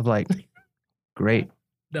dance of like great?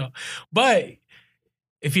 No, but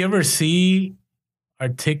if you ever see our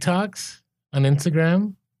TikToks on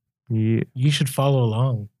Instagram, you should follow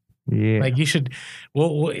along. Yeah. Like you should,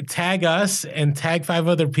 we'll tag us and tag 5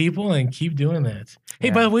 other people and keep doing that.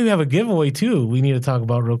 Hey, by the way, we have a giveaway too. We need to talk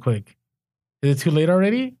about real quick. Is it too late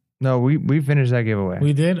already? No, we finished that giveaway.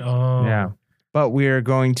 We did? Oh. Yeah. But we're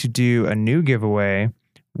going to do a new giveaway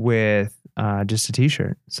with just a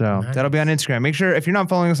t-shirt. So that'll be on Instagram. Make sure, if you're not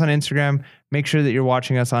following us on Instagram, make sure that you're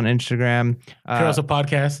watching us on Instagram. Pure Hustle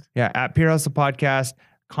Podcast. Yeah, at Pure Hustle Podcast.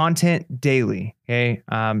 Content daily. Okay.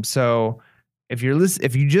 So if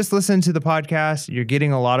you just listen to the podcast, you're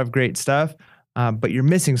getting a lot of great stuff, but you're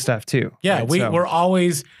missing stuff too. Yeah, right? we're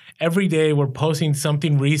always every day we're posting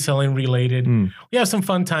something reselling related. We have some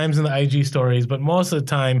fun times in the IG stories, but most of the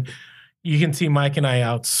time you can see Mike and I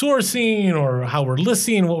outsourcing or how we're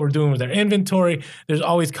listing, what we're doing with our inventory. There's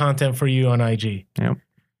always content for you on IG. Yep.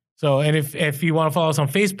 So, and if you want to follow us on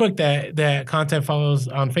Facebook, that content follows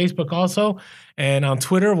on Facebook also. And on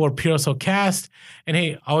Twitter, we're Pure Hustle Cast. And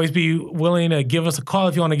hey, always be willing to give us a call.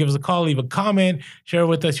 If you want to give us a call, leave a comment, share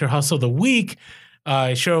with us your hustle of the week.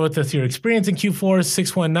 Share with us your experience in Q4,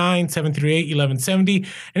 619-738-1170.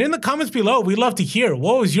 And in the comments below, we'd love to hear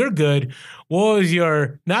what was your good, what was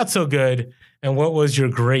your not so good, and what was your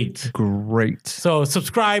great. Great. So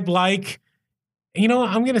subscribe, like. You know,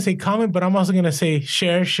 I'm going to say comment, but I'm also going to say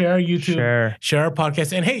share YouTube, share our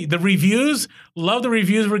podcast. And hey, the reviews, love the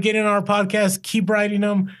reviews we're getting on our podcast. Keep writing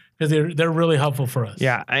them because they're really helpful for us.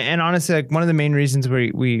 Yeah. And honestly, like one of the main reasons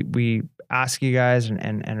we ask you guys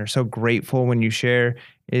and are so grateful when you share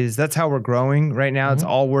is that's how we're growing right now. It's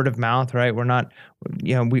all word of mouth, right? We're not,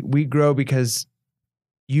 we grow because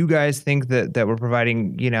you guys think that we're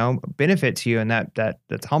providing, benefit to you, and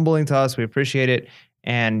that's humbling to us. We appreciate it.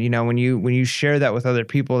 And, when you share that with other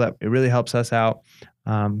people, that it really helps us out.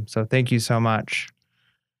 So thank you so much.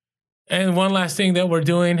 And one last thing that we're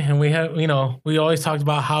doing, and we have, we always talked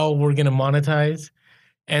about how we're going to monetize.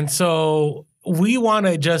 And so we want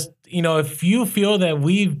to just, if you feel that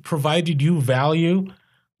we've provided you value,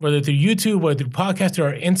 whether through YouTube, whether through podcast or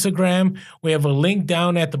our Instagram, we have a link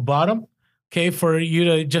down at the bottom. Okay, for you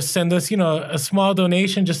to just send us, a small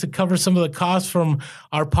donation just to cover some of the costs from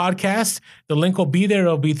our podcast. The link will be there.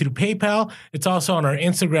 It'll be through PayPal. It's also on our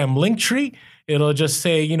Instagram link tree. It'll just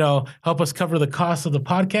say, help us cover the cost of the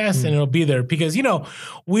podcast, and it'll be there because,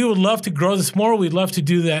 we would love to grow this more. We'd love to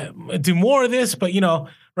do more of this, but,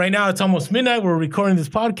 right now it's almost midnight. We're recording this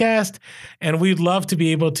podcast, and we'd love to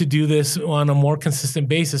be able to do this on a more consistent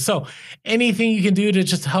basis. So anything you can do to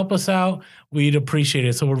just help us out, we'd appreciate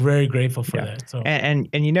it. So we're very grateful for that. So and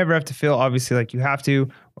you never have to feel obviously like you have to.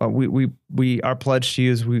 We our pledge to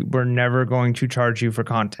you is we're never going to charge you for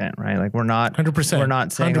content, right? Like we're not 100%. We're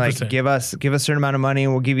not saying 100%. like give us a certain amount of money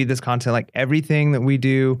and we'll give you this content. Like everything that we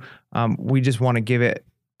do, we just want to give it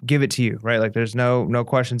to you, right? Like there's no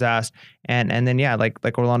questions asked. And then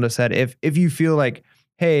like Orlando said, if you feel like,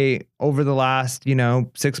 hey, over the last,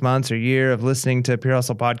 6 months or year of listening to Pure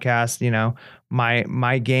Hustle podcast,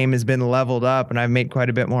 my game has been leveled up and I've made quite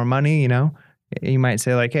a bit more money, you might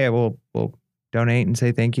say like, hey, we'll donate and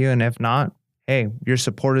say thank you. And if not, hey, your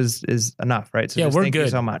support is enough, right? So yeah, we're thank good.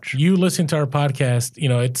 You so much. You listen to our podcast,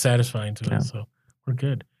 it's satisfying to us. So we're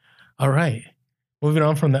good. All right. Moving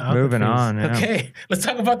on from the Moving on. Yeah. Okay, let's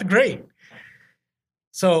talk about the great.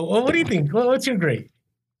 So, what do you think? What's your great?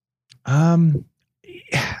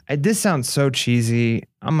 This sounds so cheesy.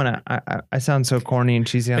 I sound so corny and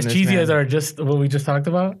cheesy on as this. As cheesy man. as what we just talked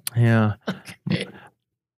about? Yeah. Okay.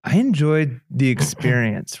 I enjoyed the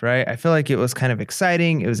experience, right? I feel like it was kind of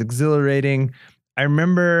exciting. It was exhilarating. I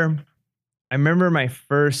remember my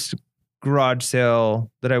first garage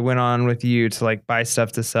sale that I went on with you to like buy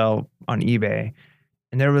stuff to sell on eBay.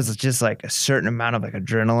 And there was just like a certain amount of like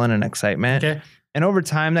adrenaline and excitement. Okay. And over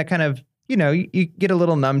time that kind of, you get a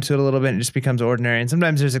little numb to it a little bit and it just becomes ordinary. And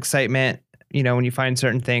sometimes there's excitement, when you find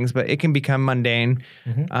certain things, but it can become mundane.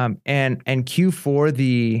 Mm-hmm. And Q4,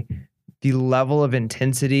 the level of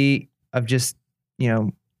intensity of just,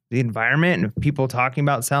 the environment and people talking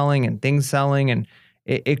about selling and things selling, and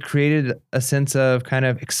it created a sense of kind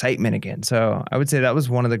of excitement again. So I would say that was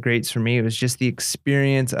one of the greats for me. It was just the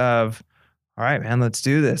experience of, all right, man, let's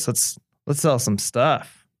do this. Let's sell some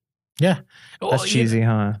stuff. Yeah. That's cheesy,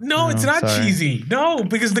 huh? No, it's not cheesy. No,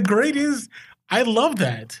 because the great is, I love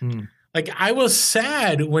that. Like I was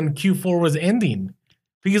sad when Q4 was ending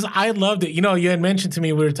because I loved it. You had mentioned to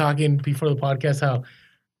me, we were talking before the podcast, how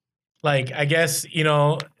like, I guess,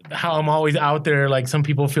 how I'm always out there. Like some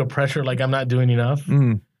people feel pressure, like I'm not doing enough.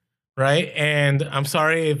 Right. And I'm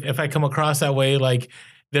sorry if I come across that way. Like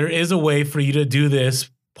there is a way for you to do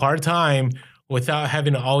this part-time without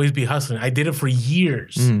having to always be hustling. I did it for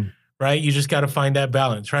years, right? You just got to find that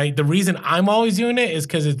balance, right? The reason I'm always doing it is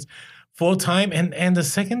because it's full-time. And the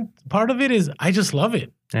second part of it is I just love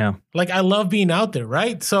it. Yeah. Like I love being out there,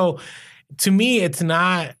 right? So to me, it's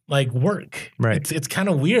not like work. Right. It's kind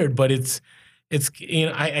of weird, but it's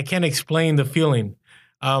I can't explain the feeling.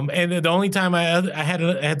 And the only time I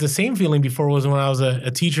had the same feeling before was when I was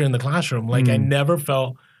a teacher in the classroom. Like I never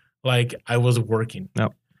felt like I was working.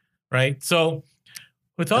 No. Right. So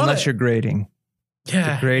with all unless you're grading.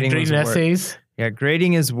 Yeah. Grading essays. Yeah,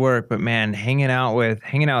 grading is work, but man, hanging out with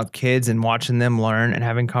kids and watching them learn and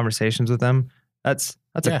having conversations with them, that's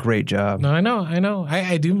a great job. No, I know.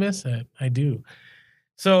 I do miss that. I do.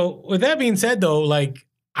 So with that being said, though, like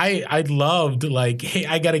I loved like, hey,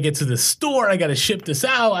 I got to get to the store. I got to ship this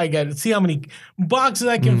out. I got to see how many boxes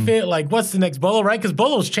I can fit. Like, what's the next Bolo, right? Because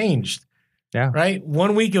Bolo's changed. Yeah. Right.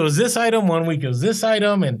 1 week it was this item. 1 week it was this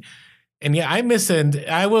item, and yeah, I miss it.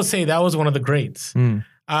 I will say that was one of the greats. You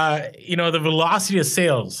know, the velocity of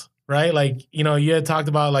sales. Right. Like, you know, you had talked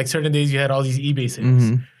about like certain days you had all these eBay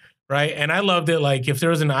sales. Right. And I loved it. Like if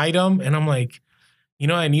there was an item and I'm like, you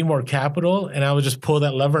know, I need more capital, and I would just pull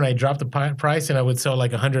that lever and I drop the price and I would sell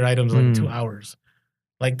like 100 items in 2 hours.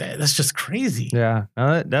 Like that's just crazy. Yeah,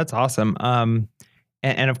 that's awesome. And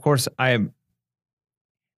of course, I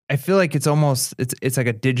feel like it's almost it's like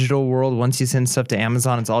a digital world. Once you send stuff to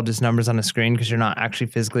Amazon, it's all just numbers on a screen because you're not actually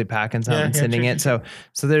physically packing something and sending it. So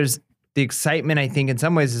there's the excitement, I think, in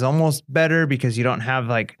some ways is almost better because you don't have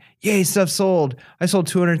like, yay, stuff sold. I sold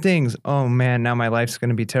 200 things. Oh man, now my life's going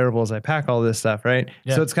to be terrible as I pack all this stuff, right?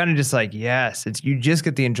 Yeah. So it's kind of just like, yes, you just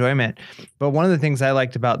get the enjoyment. But one of the things I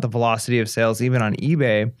liked about the velocity of sales, even on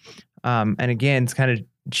eBay, and again, it's kind of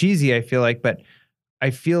cheesy, I feel like, but I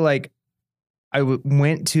feel like I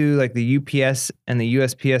went to like the UPS and the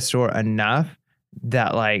USPS store enough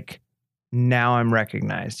that like, now I'm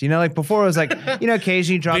recognized. You know, like before it was like, you know,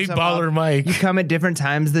 occasionally you drop Big baller off. Mike. You come at different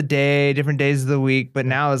times of the day, different days of the week. But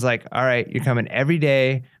now it's like, all right, you're coming every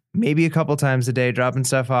day, maybe a couple times a day, dropping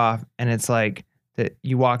stuff off. And it's like that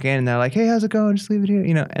you walk in and they're like, hey, how's it going? Just leave it here.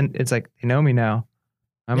 You know, and it's like, they know me now.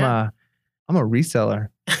 I'm a reseller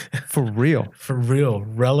for real. For real.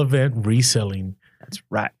 Relevant reselling. That's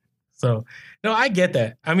right. So no, I get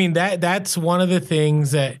that. I mean, that's one of the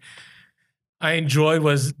things that I enjoyed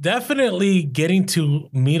was definitely getting to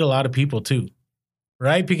meet a lot of people too,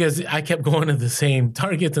 right? Because I kept going to the same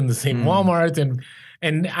Targets and the same Walmarts,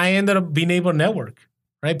 and I ended up being able to network,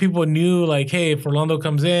 right? People knew like, hey, if Orlando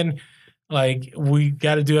comes in, like we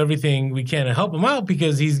got to do everything we can to help him out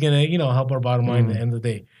because he's gonna, you know, help our bottom line at the end of the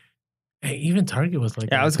day. Hey, even Target was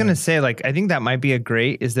like, yeah, I was gonna say like I think that might be a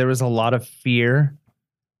great. Is there was a lot of fear,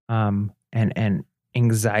 and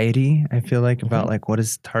anxiety, I feel like, about like what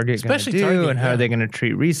is Target going to do and how are they going to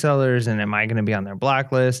treat resellers, and am I going to be on their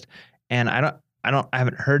blacklist? And I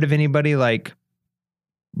haven't heard of anybody like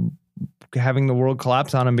having the world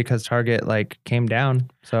collapse on them because Target like came down.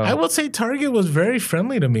 So I will say Target was very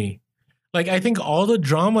friendly to me. Like I think all the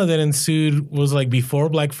drama that ensued was like before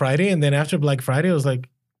Black Friday, and then after Black Friday it was like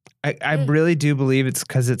I really do believe it's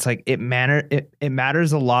because it's like it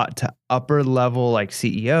matters a lot to upper level like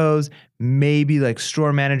CEOs, maybe like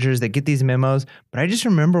store managers that get these memos. But I just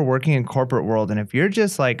remember working in corporate world, and if you're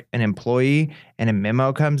just like an employee and a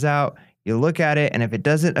memo comes out, you look at it, and if it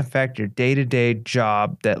doesn't affect your day-to-day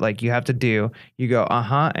job that like you have to do, you go,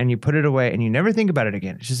 and you put it away, and you never think about it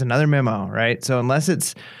again. It's just another memo, right? So I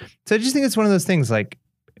just think it's one of those things like,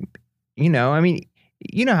 you know, I mean,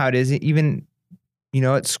 you know how it is, even, you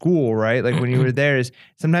know, at school, right? Like when you were there, is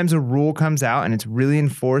sometimes a rule comes out and it's really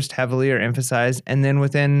enforced heavily or emphasized. And then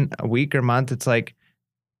within a week or month, it's like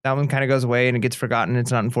that one kind of goes away and it gets forgotten. It's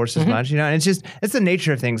not enforced as much, you know, and it's the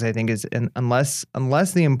nature of things, I think, is unless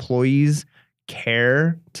the employees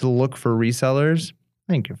care to look for resellers,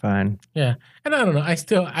 I think you're fine. Yeah. And I don't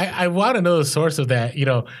know. I want to know the source of that, you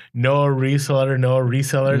know, no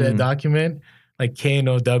reseller, that document, like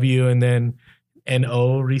KNOW and then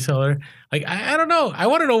NO reseller. Like, I don't know. I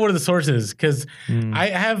want to know where the source is because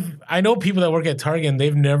I know people that work at Target and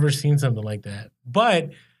they've never seen something like that. But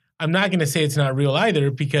I'm not going to say it's not real either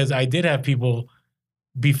because I did have people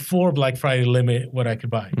before Black Friday limit what I could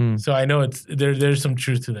buy. So I know there's some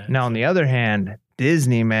truth to that. Now, on the other hand,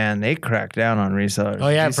 Disney, man, they crack down on resellers. Oh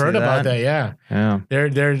yeah, I've heard about that. Yeah.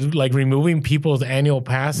 They're like removing people's annual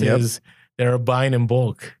passes. They're buying in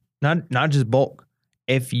bulk. Not just bulk.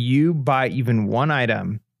 If you buy even one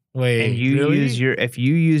item, and you if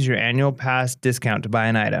you use your annual pass discount to buy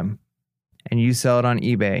an item, and you sell it on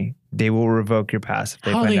eBay, they will revoke your pass if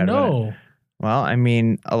they find out about it. Well, I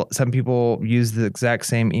mean, some people use the exact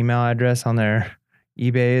same email address on their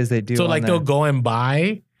eBay as they do. So, like, they'll go and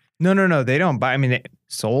buy? No, they don't buy. I mean, they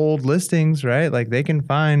sold listings, right? Like, they can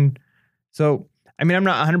find. So, I mean, I'm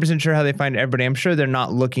not 100% sure how they find everybody. I'm sure they're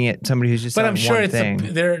not looking at somebody who's just. But I'm sure one it's thing.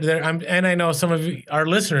 and I know some of our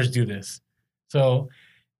listeners do this. So,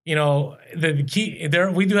 you know, the key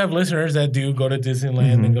there. We do have listeners that do go to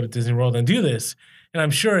Disneyland and go to Disney World and do this, and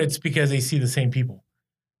I'm sure it's because they see the same people,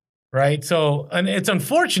 right? So, and it's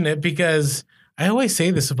unfortunate because I always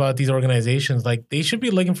say this about these organizations: like they should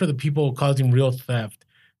be looking for the people causing real theft,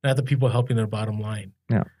 not the people helping their bottom line.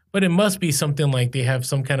 Yeah. But it must be something like they have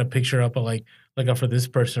some kind of picture up of like look out for this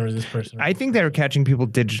person or this person. I think they were catching people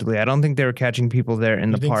digitally. I don't think they were catching people there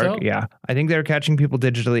in the park. So? Yeah. I think they were catching people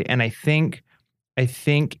digitally. And I think I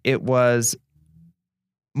think it was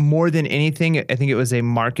more than anything, I think it was a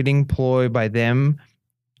marketing ploy by them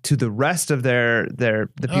to the rest of the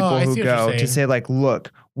people I who see what you're go to saying. say like,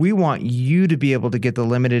 look, we want you to be able to get the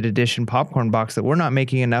limited edition popcorn box that we're not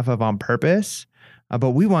making enough of on purpose.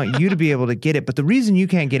 But we want you to be able to get it. But the reason you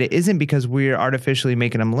can't get it isn't because we're artificially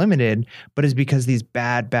making them limited, but is because these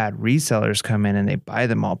bad resellers come in and they buy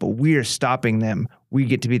them all. But we're stopping them. We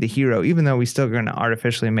get to be the hero, even though we still going to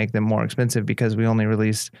artificially make them more expensive because we only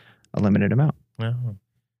release a limited amount. Oh.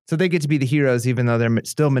 So they get to be the heroes, even though they're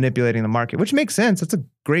still manipulating the market, which makes sense. That's a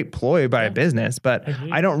great ploy by a business. But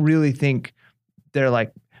I don't really think they're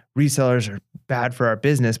like resellers are bad for our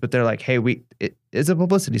business, but they're like, hey, it is a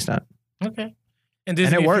publicity stunt. Okay. And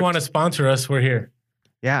Disney, if you want to sponsor us, we're here.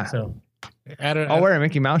 Yeah. So I'll wear a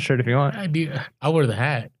Mickey Mouse shirt if you want. I'll wear the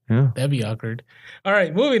hat. Yeah. That'd be awkward. All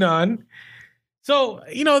right, moving on. So,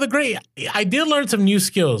 I did learn some new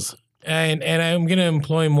skills, and I'm going to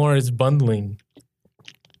employ more as bundling.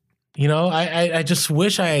 I just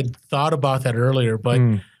wish I had thought about that earlier, but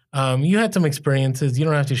you had some experiences. You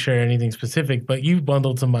don't have to share anything specific, but you've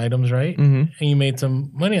bundled some items, right? Mm-hmm. And you made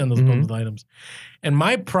some money on those bundled items. And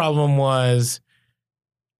my problem was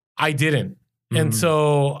I didn't. And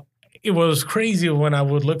so it was crazy when I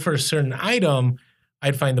would look for a certain item,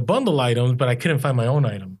 I'd find the bundle items, but I couldn't find my own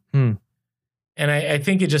item. And I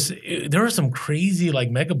think there were some crazy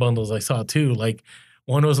like mega bundles I saw too. Like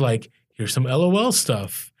one was like, here's some LOL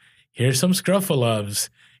stuff. Here's some Scruffaloves.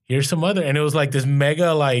 Here's some other. And it was like this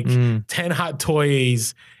mega like 10 Hot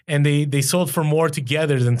Toys. And they sold for more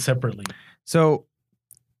together than separately. So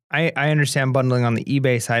I understand bundling on the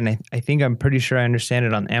eBay side, and I think I'm pretty sure I understand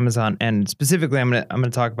it on Amazon. And specifically, I'm gonna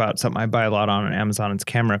talk about something I buy a lot on Amazon. It's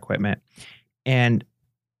camera equipment. And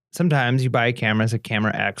sometimes you buy a camera, it's a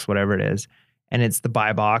camera X, whatever it is, and it's the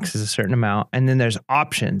buy box is a certain amount. And then there's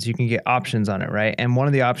options. You can get options on it, right? And one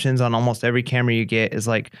of the options on almost every camera you get is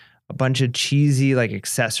like a bunch of cheesy like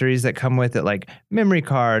accessories that come with it, like memory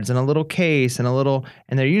cards and a little case and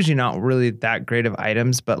and they're usually not really that great of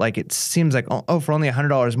items, but like it seems like, oh, for only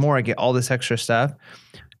 $100 more, I get all this extra stuff.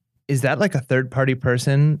 Is that like a third party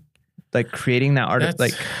person like creating that art?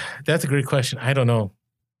 That's a great question. I don't know.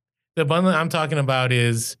 The bundle I'm talking about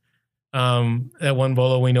is that one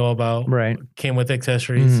Bolo we know about, right? Came with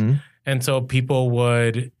accessories, and so people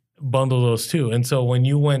would bundle those too. And so when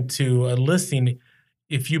you went to a listing,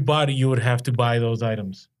 if you bought it, you would have to buy those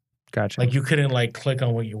items. Gotcha. Like you couldn't like click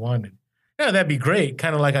on what you wanted. Yeah, that'd be great.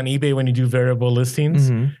 Kind of like on eBay when you do variable listings,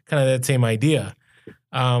 kind of that same idea.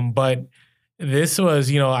 But this was,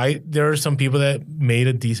 there are some people that made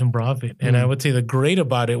a decent profit. And I would say the great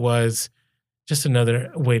about it was just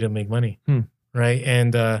another way to make money. Right.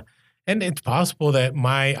 And it's possible that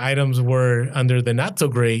my items were under the not so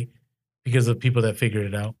great because of people that figured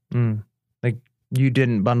it out. Like you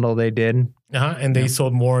didn't bundle, they did. And they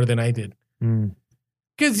sold more than I did.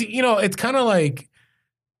 Because, it's kind of like,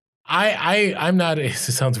 I'm not, it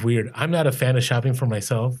sounds weird. I'm not a fan of shopping for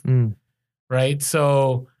myself. Right.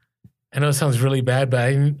 So I know it sounds really bad,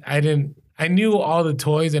 but I knew all the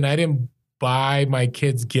toys and I didn't buy my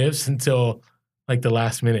kids gifts until like the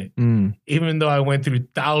last minute, even though I went through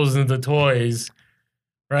thousands of toys.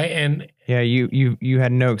 Right. And yeah, you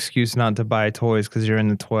had no excuse not to buy toys because you're in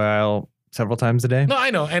the toy aisle several times a day. No, I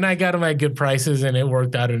know. And I got them at good prices and it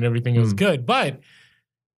worked out and everything was good. But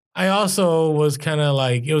I also was kind of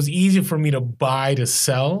like, it was easy for me to buy to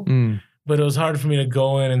sell, but it was hard for me to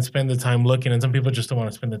go in and spend the time looking. And some people just don't want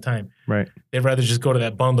to spend the time. Right. They'd rather just go to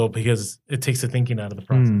that bundle because it takes the thinking out of the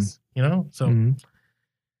process, So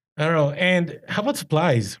I don't know. And how about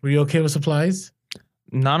supplies? Were you okay with supplies?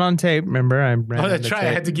 Not on tape, remember? That's right.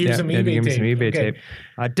 I had to give you some eBay tape.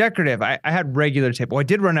 Decorative. I had regular tape. Well, I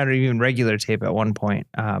did run out of even regular tape at one point.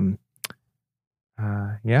 Yeah.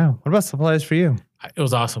 What about supplies for you? It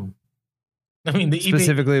was awesome. I mean,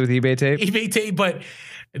 specifically with eBay tape? eBay tape, but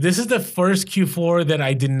this is the first Q4 that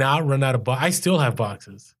I did not run out of boxes. I still have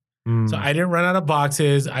boxes. So I didn't run out of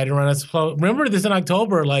boxes. I didn't run out of supplies. Remember this in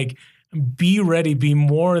October, like, be ready, be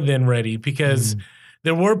more than ready, because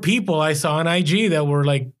there were people I saw on IG that were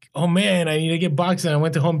like, oh man, I need to get boxes. And I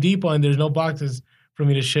went to Home Depot and there's no boxes for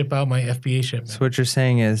me to ship out my FBA shipment. So what you're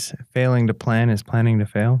saying is failing to plan is planning to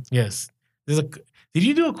fail? Yes. Did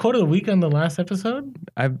you do a quote of the week on the last episode?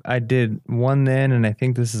 I did one then, and I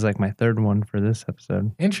think this is like my third one for this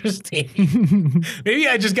episode. Interesting. Maybe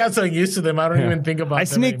I just got so used to them, I don't even think about them. I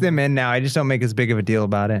sneak them in now. I just don't make as big of a deal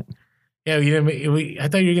about it. Yeah, I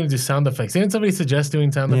thought you were going to do sound effects. Didn't somebody suggest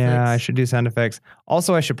doing sound effects? Yeah, I should do sound effects.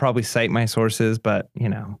 Also, I should probably cite my sources, but,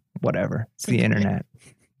 whatever. It's the internet.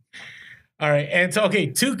 All right. And so, okay,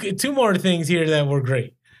 two more things here that were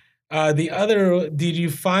great. The other, did you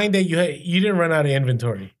find that you didn't run out of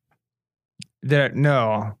inventory?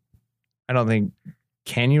 No, I don't think.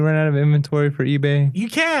 Can you run out of inventory for eBay? You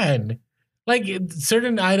can. Like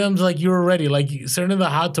certain items, like you were ready. Like certain of the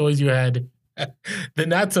hot toys you had. The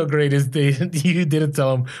not so great is you didn't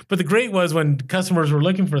sell them, but the great was when customers were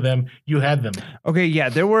looking for them, you had them. Okay, yeah,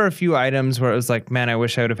 there were a few items where it was like, man, I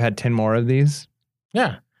wish I would have had 10 more of these.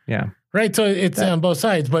 Yeah. Yeah. Right. So it's on both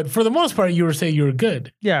sides, but for the most part, you were saying you were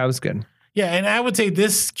good. Yeah, I was good. Yeah, and I would say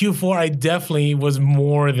this Q4, I definitely was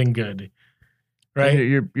more than good. Right.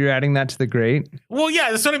 You're adding that to the great. Well,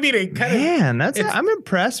 yeah, that's what I mean. It kind Man, I'm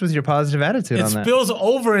impressed with your positive attitude on that. It spills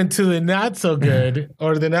over into the not so good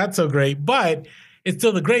or the not so great, but it's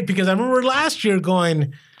still the great because I remember last year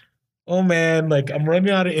going, oh man, like I'm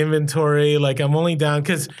running out of inventory. Like I'm only down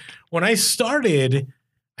because when I started,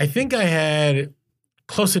 I think I had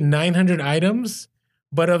close to 900 items,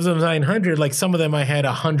 but of those 900, like some of them I had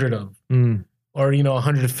 100 of or,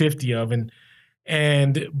 150 of.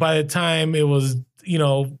 And by the time it was,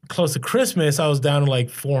 close to Christmas, I was down to like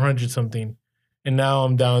 400 something. And now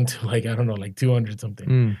I'm down to like, I don't know, like 200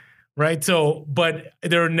 something. Right. So, but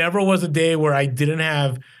there never was a day where I didn't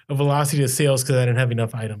have a velocity of sales because I didn't have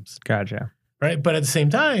enough items. Gotcha. Right. But at the same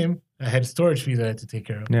time, I had storage fees I had to take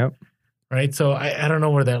care of. Yep. Right. So I don't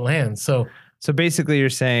know where that lands. So basically you're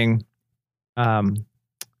saying,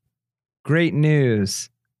 great news.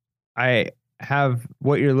 I have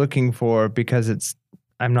what you're looking for because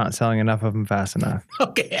I'm not selling enough of them fast enough.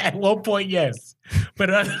 Okay, at one point, yes,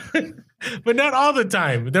 but but not all the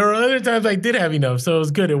time. There were other times I did have enough, so it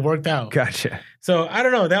was good. It worked out. Gotcha. So I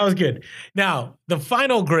don't know. That was good. Now the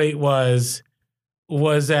final great was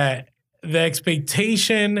that the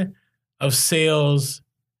expectation of sales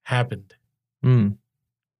happened.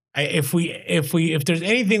 If there's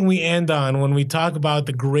anything we end on when we talk about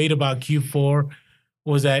the great about Q4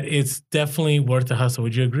 was that it's definitely worth the hustle.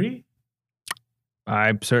 Would you agree?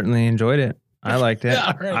 I certainly enjoyed it. I liked it.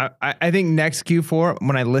 Yeah, right. I think next Q4,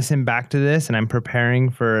 when I listen back to this and I'm preparing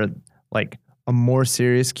for like a more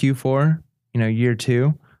serious Q4, year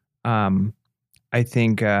 2, I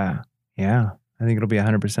think, I think it'll be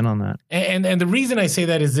 100% on that. And the reason I say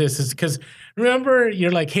that is because remember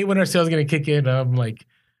you're like, hey, when are sales going to kick in? I'm like,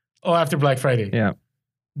 oh, after Black Friday. Yeah.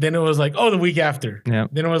 Then it was like, oh, the week after. Yeah.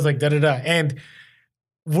 Then it was like da-da-da. And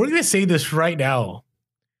we're going to say this right now.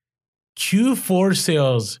 Q4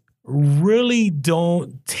 sales really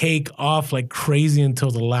don't take off like crazy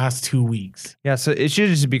until the last 2 weeks. Yeah, so it should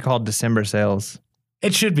just be called December sales.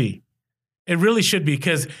 It should be. It really should be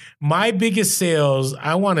because my biggest sales,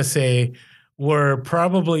 I want to say, were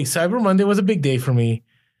probably Cyber Monday was a big day for me.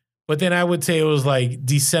 But then I would say it was like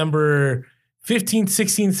December 15,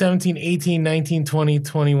 16, 17, 18, 19, 20,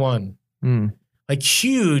 21. Like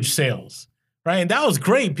huge sales, right? And that was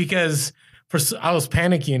great because I was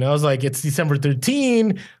panicking. I was like, it's December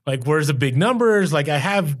 13. Like, where's the big numbers? Like, I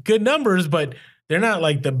have good numbers, but they're not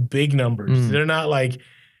like the big numbers. They're not like,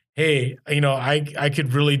 hey, I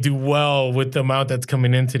could really do well with the amount that's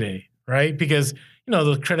coming in today, right? Because,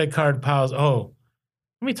 those credit card piles. Oh,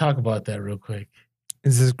 let me talk about that real quick.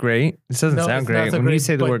 Is this great? This doesn't sound great. When you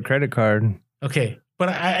say the word credit card. Okay. But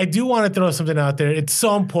I do want to throw something out there. It's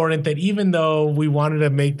so important that even though we wanted to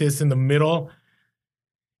make this in the middle,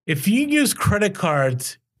 if you use credit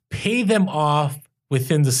cards, pay them off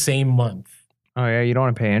within the same month. Oh, yeah. You don't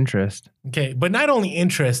want to pay interest. Okay. But not only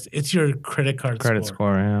interest, it's your credit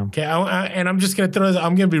score, yeah. Okay. And I'm just going to throw this.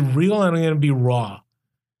 I'm going to be real and I'm going to be raw.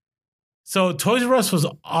 So Toys R Us was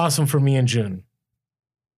awesome for me in June.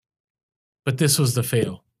 But this was the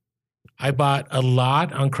fail. I bought a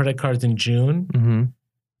lot on credit cards in June,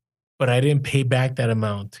 but I didn't pay back that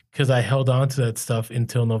amount because I held on to that stuff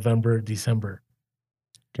until November, December.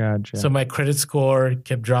 Gotcha. So my credit score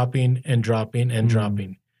kept dropping and dropping and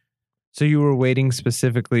dropping. So you were waiting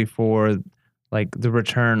specifically for like the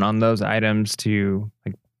return on those items to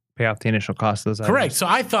like pay off the initial cost of those items? Correct. So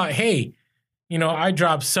I thought, hey, I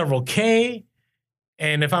dropped several K,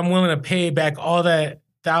 and if I'm willing to pay back all that,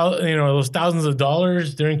 those thousands of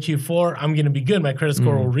dollars during Q4, I'm going to be good. My credit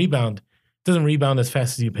score will rebound. It doesn't rebound as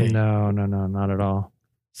fast as you pay. No, not at all.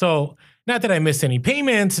 So not that I missed any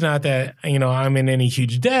payments, not that, I'm in any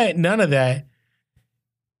huge debt, none of that.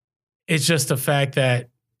 It's just the fact that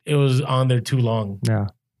it was on there too long. Yeah.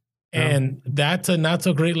 And that's a not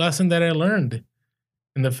so great lesson that I learned.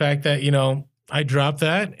 And the fact that, I dropped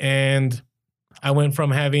that and I went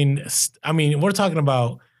from having, we're talking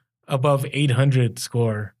about above 800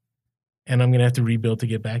 score, and I'm going to have to rebuild to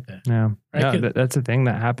get back that. Yeah. Right? No, that's the thing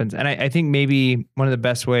that happens. And I think maybe one of the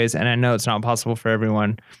best ways, and I know it's not possible for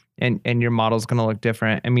everyone, and your model's going to look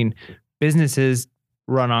different. I mean, businesses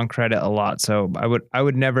run on credit a lot. So I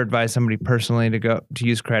would never advise somebody personally to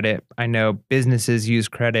use credit. I know businesses use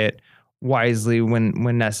credit wisely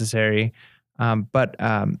when necessary. But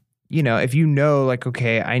if you know, like,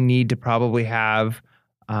 okay, I need to probably have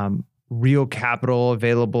real capital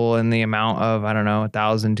available in the amount of, I don't know,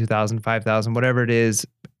 1,000, 2,000, 5,000, whatever it is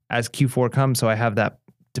as Q4 comes. So I have that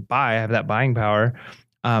to buy, I have that buying power.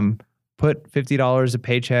 Put $50 a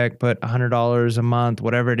paycheck, put $100 a month,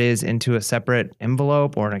 whatever it is, into a separate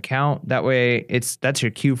envelope or an account. That way that's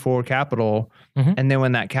your Q4 capital. Mm-hmm. And then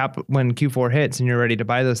when when Q4 hits and you're ready to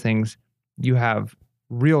buy those things, you have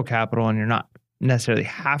real capital and you're not necessarily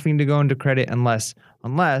having to go into credit unless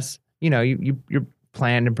you're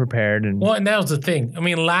planned and prepared. And that was the thing. I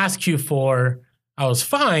mean, last Q4 I was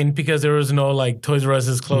fine because there was no like Toys R Us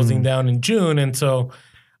is closing down in June, and so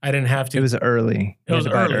I didn't have to. It was early. It was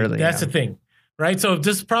early. That's the thing, right? So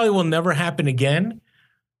this probably will never happen again.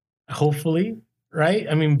 Hopefully, right?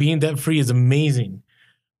 I mean, being debt free is amazing,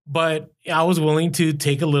 but I was willing to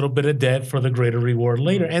take a little bit of debt for the greater reward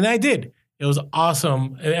later, and I did. It was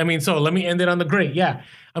awesome. I mean, so let me end it on the great. Yeah,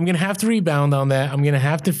 I'm going to have to rebound on that. I'm going to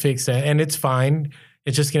have to fix that, and it's fine.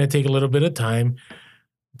 It's just going to take a little bit of time.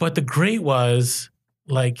 But the great was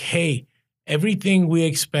like, hey, everything we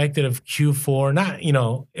expected of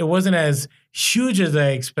Q4, it wasn't as huge as I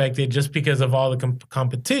expected just because of all the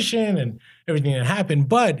competition and everything that happened.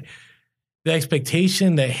 But the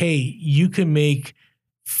expectation that, hey, you can make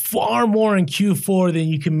far more in Q4 than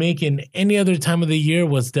you can make in any other time of the year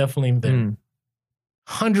was definitely there.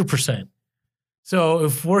 100%. So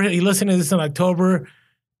if you're listening to this in October,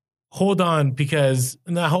 hold on,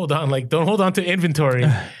 don't hold on to inventory.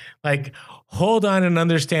 Like, hold on and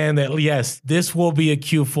understand that, yes, this will be a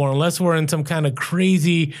Q4 unless we're in some kind of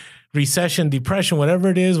crazy recession, depression, whatever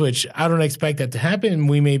it is, which I don't expect that to happen.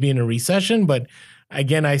 We may be in a recession, but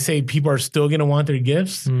again, I say people are still going to want their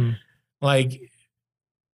gifts. Like,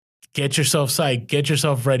 get yourself psyched, get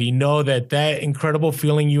yourself ready. Know that incredible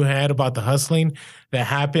feeling you had about the hustling that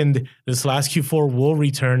happened this last Q4 will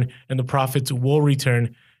return and the profits will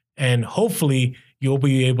return. And hopefully you'll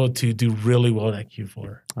be able to do really well at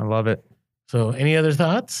Q4. I love it. So any other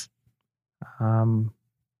thoughts? No,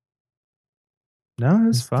 it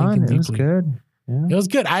was fun. It was good. Yeah. It was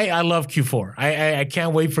good. I love Q4. I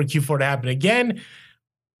can't wait for Q4 to happen again.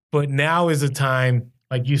 But now is the time,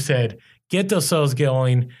 like you said, get those sales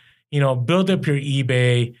going. Build up your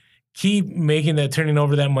eBay, keep turning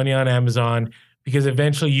over that money on Amazon, because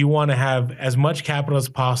eventually you want to have as much capital as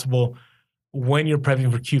possible when you're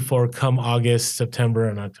prepping for Q4 come August, September,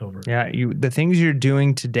 and October. Yeah, the things you're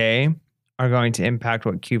doing today are going to impact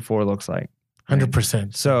what Q4 looks like.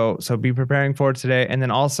 100%. So be preparing for it today. And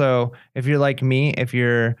then also, if you're like me, if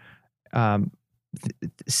you're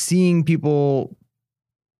seeing people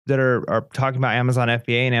that are talking about Amazon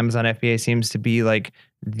FBA, and Amazon FBA seems to be like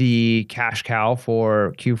the cash cow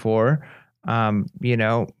for Q4.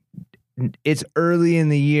 It's early in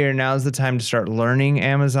the year. Now's the time to start learning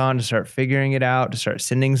Amazon, to start figuring it out, to start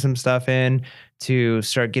sending some stuff in, to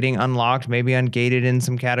start getting unlocked, maybe ungated in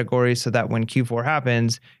some categories, so that when Q4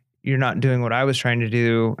 happens, you're not doing what I was trying to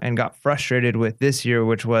do and got frustrated with this year,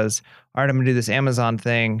 which was, all right, I'm gonna do this Amazon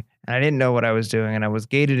thing, and I didn't know what I was doing, and I was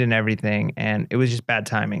gated in everything, and it was just bad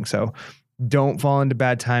timing. So don't fall into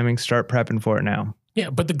bad timing. Start prepping for it now. Yeah,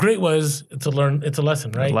 but the great was it's a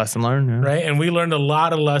lesson, right? Lesson learned, yeah. Right? And we learned a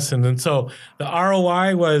lot of lessons. And so the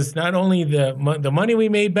ROI was not only the money we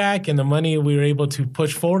made back and the money we were able to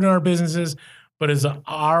push forward in our businesses, but it's the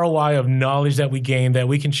ROI of knowledge that we gained that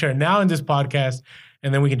we can share now in this podcast,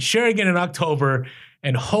 and then we can share again in October,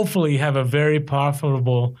 and hopefully have a very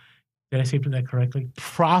profitable, did I say that correctly?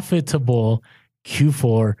 Profitable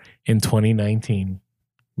Q4 in 2019.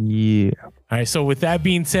 Yeah. All right, so with that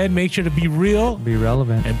being said, make sure to be real, be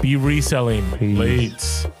relevant, and be reselling.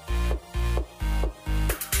 Peace. Late.